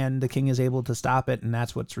 and the king is able to stop it, and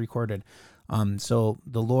that's what's recorded. So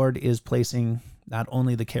the Lord is placing not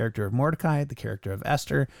only the character of Mordecai, the character of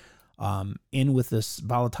Esther, in with this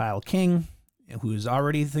volatile king who's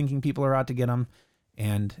already thinking people are out to get him,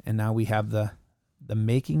 and now we have the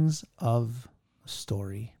makings of a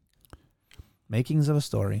story. Makings of a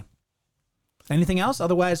story. Anything else?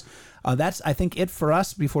 Otherwise, that's, I think, it for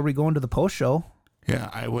us before we go into the post show.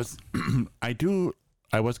 Yeah, I was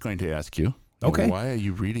going to ask you, okay, why are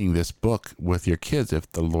you reading this book with your kids if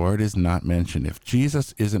the Lord is not mentioned, if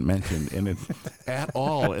Jesus isn't mentioned in it at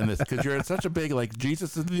all in this? Because you're such a big, like,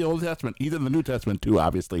 Jesus is in the Old Testament, he's in the New Testament too,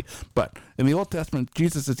 obviously, but in the Old Testament,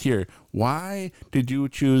 Jesus is here. Why did you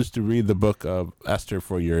choose to read the book of Esther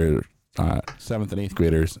for your 7th and 8th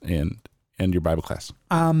graders and your Bible class?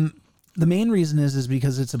 The main reason is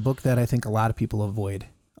because it's a book that I think a lot of people avoid.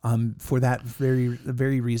 For that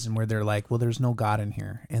very reason, where they're like, well, there's no God in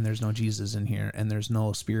here, and there's no Jesus in here, and there's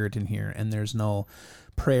no spirit in here, and there's no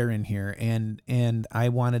prayer in here. And I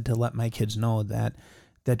wanted to let my kids know that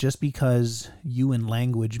just because you in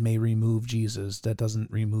language may remove Jesus, that doesn't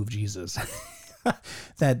remove Jesus.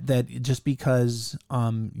 that just because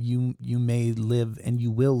you may live and you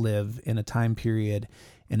will live in a time period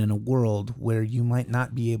and in a world where you might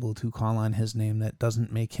not be able to call on his name, that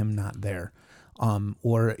doesn't make him not there.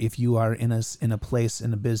 Or if you are in a place,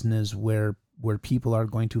 in a business where people are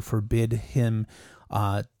going to forbid him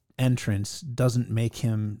entrance, doesn't make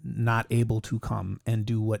him not able to come and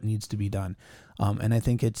do what needs to be done. And I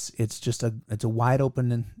think it's just a wide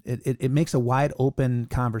open, it makes a wide open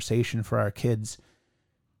conversation for our kids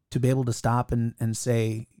to be able to stop and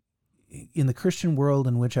say, in the Christian world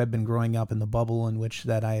in which I've been growing up, in the bubble in which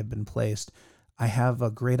that I have been placed, I have a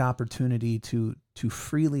great opportunity to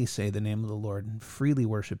freely say the name of the Lord and freely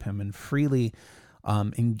worship him and freely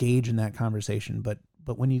engage in that conversation. But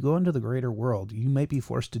when you go into the greater world, you might be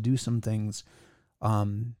forced to do some things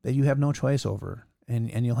that you have no choice over.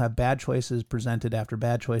 And you'll have bad choices presented after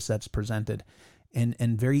bad choice that's presented.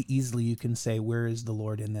 And very easily you can say, where is the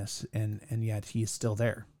Lord in this? And yet he is still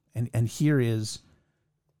there. And here is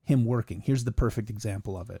him working. Here's the perfect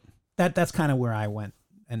example of it. That's kind of where I went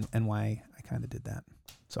and why I kind of did that.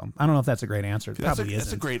 So I don't know if that's a great answer. It probably isn't.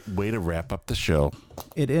 That's a great way to wrap up the show.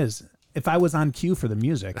 It is. If I was on cue for the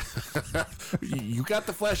music. You got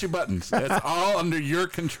the flashy buttons. That's all under your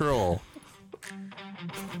control.